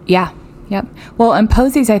dying. Yeah. Yep. Well, and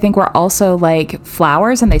posies, I think, were also like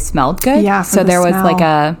flowers and they smelled good. Yeah. So there was like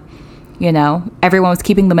a, you know, everyone was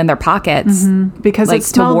keeping them in their pockets. Because like, it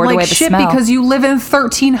smelled like shit because you live in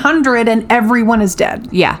 1300 and everyone is dead.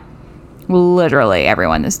 Yeah. Literally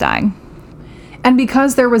everyone is dying. And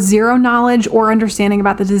because there was zero knowledge or understanding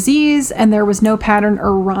about the disease, and there was no pattern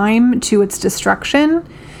or rhyme to its destruction,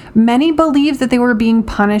 many believed that they were being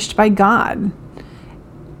punished by God.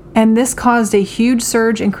 And this caused a huge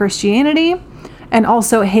surge in Christianity and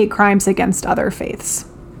also hate crimes against other faiths.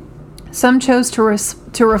 Some chose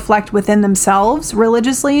to reflect within themselves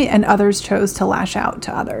religiously, and others chose to lash out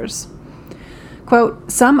to others.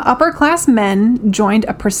 Quote, some upper-class men joined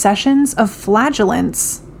a processions of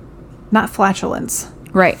flagellants, not flatulence,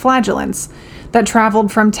 Right. flagellants, that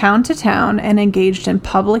traveled from town to town and engaged in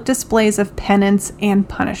public displays of penance and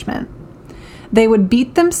punishment. They would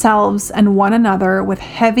beat themselves and one another with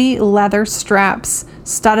heavy leather straps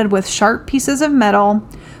studded with sharp pieces of metal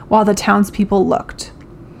while the townspeople looked.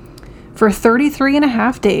 For 33 and a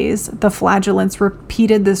half days, the flagellants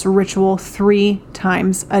repeated this ritual 3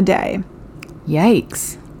 times a day.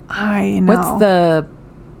 Yikes. I know. What's the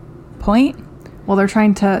point? Well, they're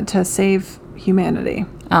trying to save humanity.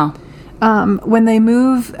 Oh. When they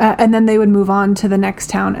move, and then they would move on to the next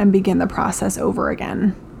town and begin the process over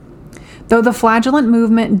again. Though the flagellant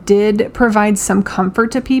movement did provide some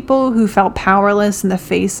comfort to people who felt powerless in the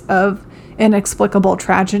face of inexplicable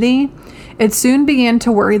tragedy, it soon began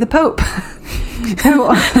to worry the Pope,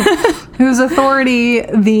 whose authority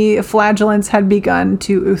the flagellants had begun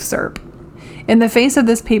to usurp. In the face of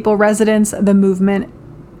this papal residence, the movement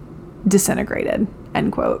disintegrated,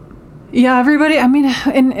 end quote. Yeah, everybody, I mean,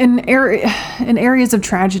 in areas of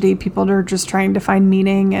tragedy, people are just trying to find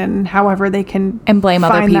meaning and however they can And blame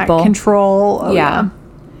other find people. that control. Oh, Yeah.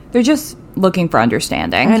 They're just looking for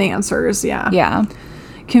understanding. And answers, yeah. Yeah.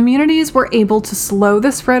 Communities were able to slow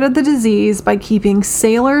the spread of the disease by keeping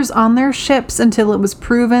sailors on their ships until it was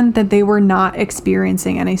proven that they were not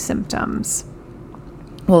experiencing any symptoms.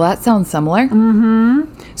 Well, that sounds similar.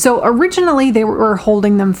 So originally they were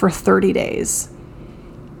holding them for 30 days,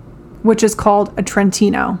 which is called a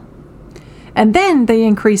Trentino. And then they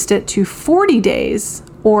increased it to 40 days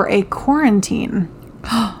or a quarantine.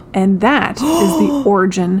 And that is the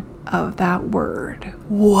origin of that word.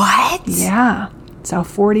 What? Yeah. So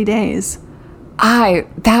 40 days.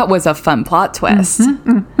 That was a fun plot twist.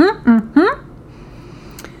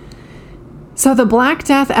 So the Black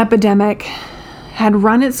Death epidemic had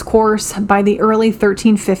run its course by the early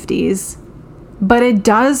 1350s, but it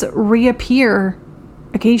does reappear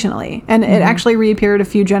occasionally. And it actually reappeared a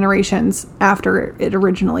few generations after it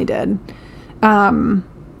originally did.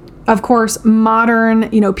 Of course, modern,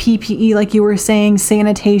 PPE, like you were saying,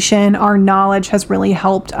 sanitation, our knowledge has really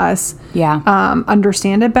helped us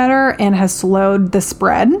understand it better and has slowed the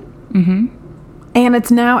spread. Mm-hmm. And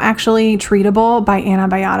it's now actually treatable by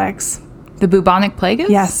antibiotics. The bubonic plague is?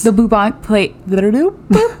 Yes. The bubonic plague.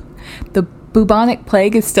 The bubonic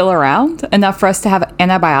plague is still around enough for us to have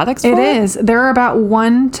antibiotics for it? It is. There are about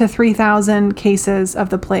 1,000 to 3,000 cases of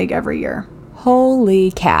the plague every year.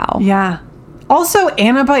 Holy cow. Yeah. Also,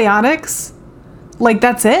 antibiotics,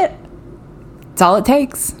 that's it. That's all it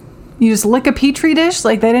takes. You just lick a petri dish.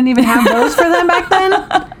 They didn't even have those for them back then.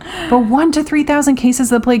 But 1,000 to 3,000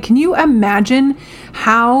 cases of the plague. Can you imagine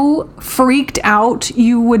how freaked out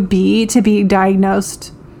you would be to be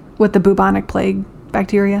diagnosed with the bubonic plague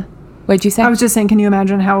bacteria? What'd you say? I was just saying, can you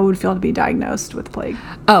imagine how it would feel to be diagnosed with plague?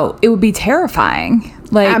 Oh, it would be terrifying.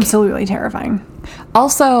 Absolutely terrifying.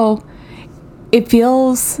 Also, it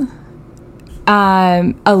feels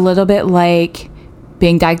a little bit like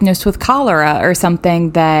being diagnosed with cholera or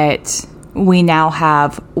something that we now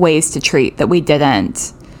have ways to treat that we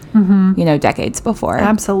didn't, decades before.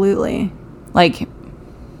 Absolutely. I'm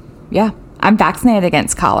vaccinated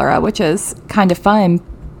against cholera, which is kind of fun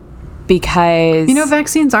because...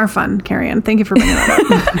 vaccines are fun, Carrie-Ann. Thank you for bringing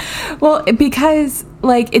that up. Well, because,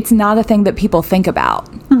 it's not a thing that people think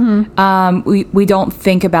about. Mm-hmm. We don't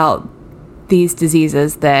think about these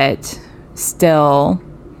diseases that still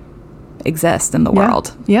exist in the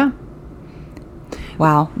world. Yeah.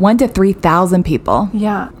 Wow. 1,000 to 3,000 people.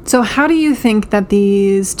 Yeah. So how do you think that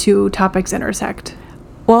these two topics intersect?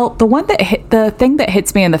 Well, the thing that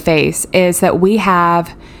hits me in the face is that we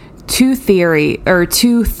have two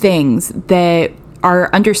things that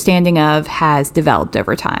our understanding of has developed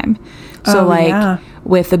over time. So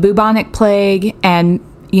with the bubonic plague and,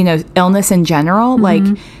 illness in general,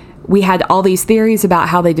 we had all these theories about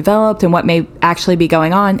how they developed and what may actually be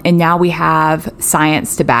going on. And now we have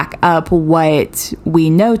science to back up what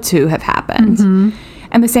we know to have happened. Mm-hmm.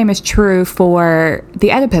 And the same is true for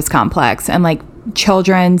the Oedipus complex and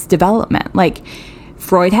children's development.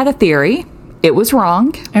 Freud had a theory. It was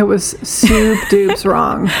wrong. It was soup dupes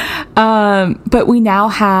wrong. But we now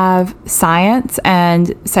have science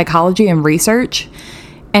and psychology and research.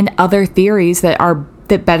 and other theories that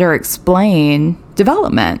better explain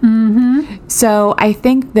development. So I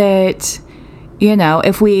think that, you know,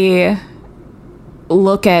 if we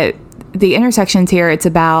look at the intersections here, it's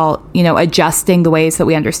about, you know, adjusting the ways that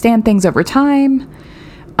we understand things over time.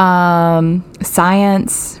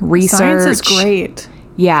 Science, research. Science is great.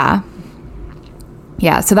 Yeah.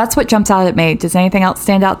 Yeah. So that's what jumps out at me. Does anything else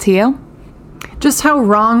stand out to you? Just how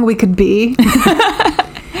wrong we could be.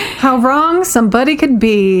 How wrong somebody could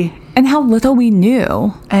be. And how little we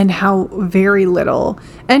knew. And how very little.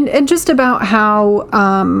 And just about how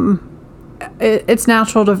it's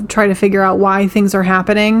natural to try to figure out why things are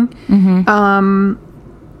happening.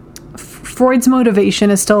 Freud's motivation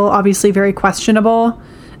is still obviously very questionable.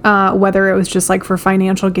 Whether it was just like for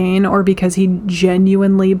financial gain or because he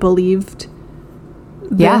genuinely believed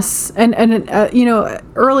this. And you know,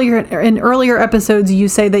 earlier episodes, you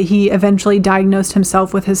say that he eventually diagnosed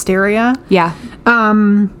himself with hysteria. Yeah.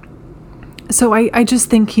 So I just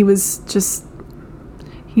think he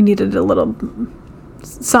needed a little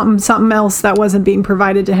something else that wasn't being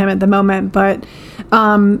provided to him at the moment. But,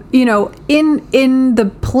 you know, in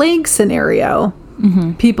the plague scenario,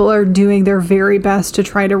 people are doing their very best to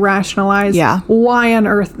try to rationalize why on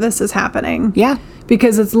earth this is happening. Yeah.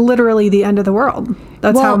 Because it's literally the end of the world.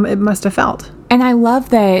 That's how it must have felt. And I love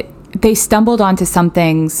that they stumbled onto some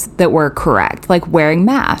things that were correct, like wearing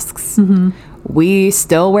masks. We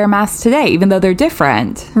still wear masks today, even though they're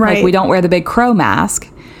different. Right. Like we don't wear the big crow mask.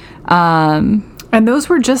 And those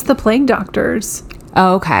were just the plague doctors.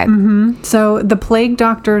 Oh, okay. So the plague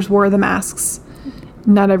doctors wore the masks.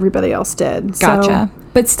 Not everybody else did. Gotcha. So,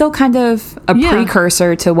 but still kind of a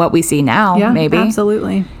precursor to what we see now, maybe.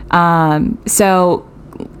 Absolutely. So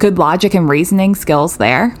good logic and reasoning skills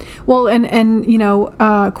there. Well, and you know,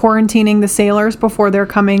 quarantining the sailors before they're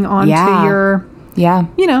coming onto your...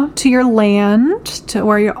 you know, to your land, to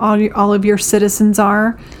where all of your citizens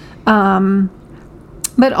are.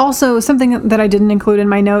 But also something that I didn't include in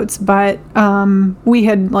my notes, but we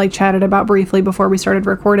had like chatted about briefly before we started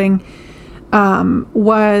recording,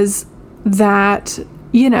 was that,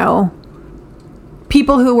 you know,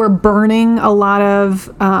 people who were burning a lot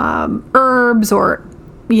of herbs or,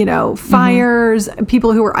 you know, fires,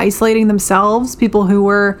 people who were isolating themselves, people who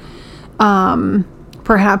were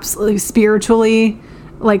perhaps like, spiritually,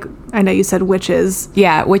 like, I know you said witches.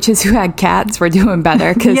 Yeah, witches who had cats were doing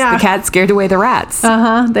better because the cats scared away the rats.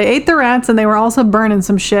 They ate the rats and they were also burning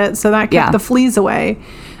some shit, so that kept the fleas away.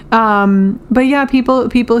 But yeah, people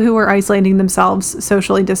who were isolating themselves,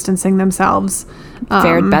 socially distancing themselves,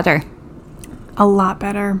 fared better. A lot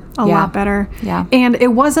better. A lot better. Yeah. And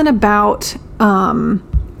it wasn't about,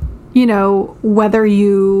 you know, whether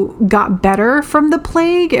you got better from the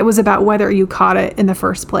plague. It was about whether you caught it in the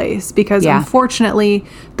first place. Because unfortunately,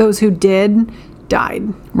 those who did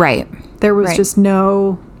died. Right. There was just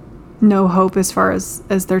no hope as far as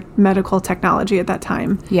their medical technology at that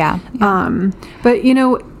time. Yeah. But, you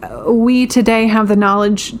know, we today have the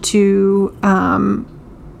knowledge to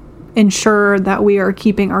ensure that we are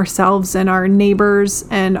keeping ourselves and our neighbors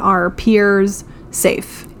and our peers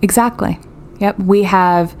safe. Exactly. Yep. We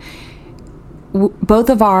have both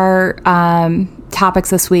of our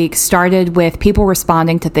topics this week started with people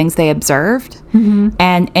responding to things they observed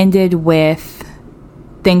and ended with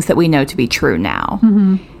things that we know to be true now.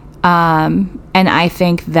 And I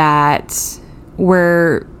think that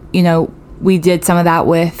we did some of that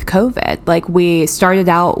with COVID. Like we started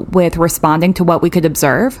out with responding to what we could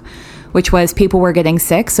observe, which was people were getting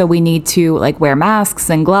sick. So we need to like wear masks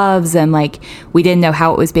and gloves, and like we didn't know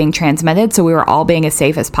how it was being transmitted. So we were all being as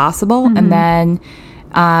safe as possible. And then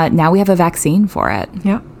now we have a vaccine for it.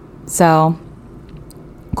 Yep. So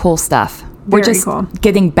cool stuff. We're just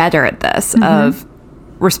getting better at this of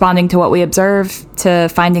responding to what we observe to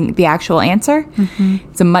finding the actual answer.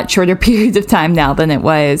 It's a much shorter period of time now than it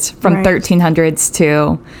was from 1300s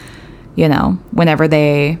to, you know, whenever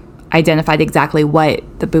they identified exactly what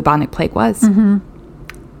the bubonic plague was.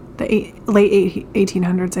 The late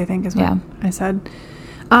 1800s, I think, is what I said.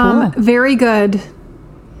 Cool. Very good.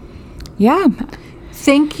 Yeah.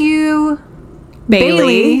 Thank you,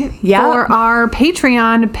 Bailey. for our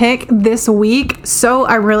Patreon pick this week. So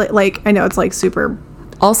I really I know it's like super.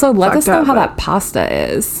 Also, let us know up, how but- that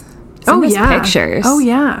pasta is. Send us pictures. Oh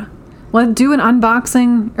yeah. Well, do an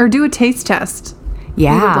unboxing or do a taste test.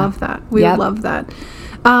 Yeah. We would love that. We would love that.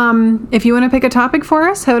 If you want to pick a topic for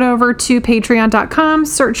us, head over to patreon.com,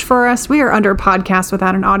 search for us. We are under Podcast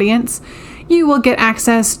Without an Audience. You will get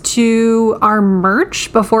access to our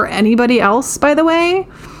merch before anybody else, by the way.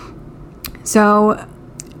 So,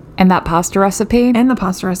 And that pasta recipe. and the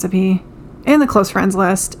pasta recipe, and the close friends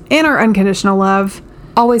list, and our unconditional love.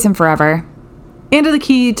 Always and forever. And the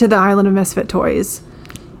key to the island of misfit toys.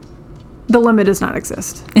 The limit does not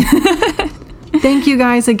exist. Thank you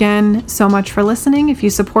guys again so much for listening. If you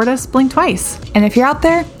support us, blink twice. And if you're out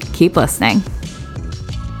there, keep listening.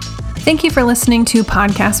 Thank you for listening to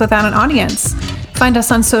Podcast Without an Audience. Find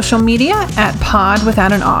us on social media at Pod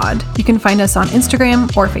Without an Odd. You can find us on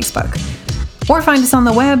Instagram or Facebook. Or find us on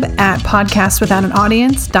the web at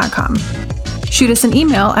podcastwithoutanaudience.com. Shoot us an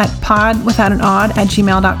email at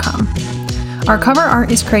podwithoutanod@gmail.com. Our cover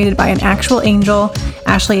art is created by an actual angel,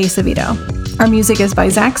 Ashley Acevedo. Our music is by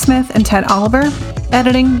Zach Smith and Ted Oliver.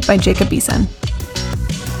 Editing by Jacob Beeson.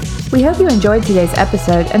 We hope you enjoyed today's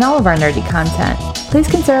episode and all of our nerdy content. Please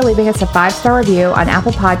consider leaving us a 5-star review on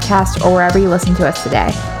Apple Podcasts or wherever you listen to us today.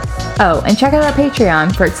 Oh, and check out our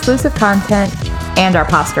Patreon for exclusive content and our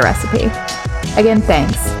pasta recipe. Again,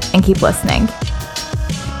 thanks, and keep listening.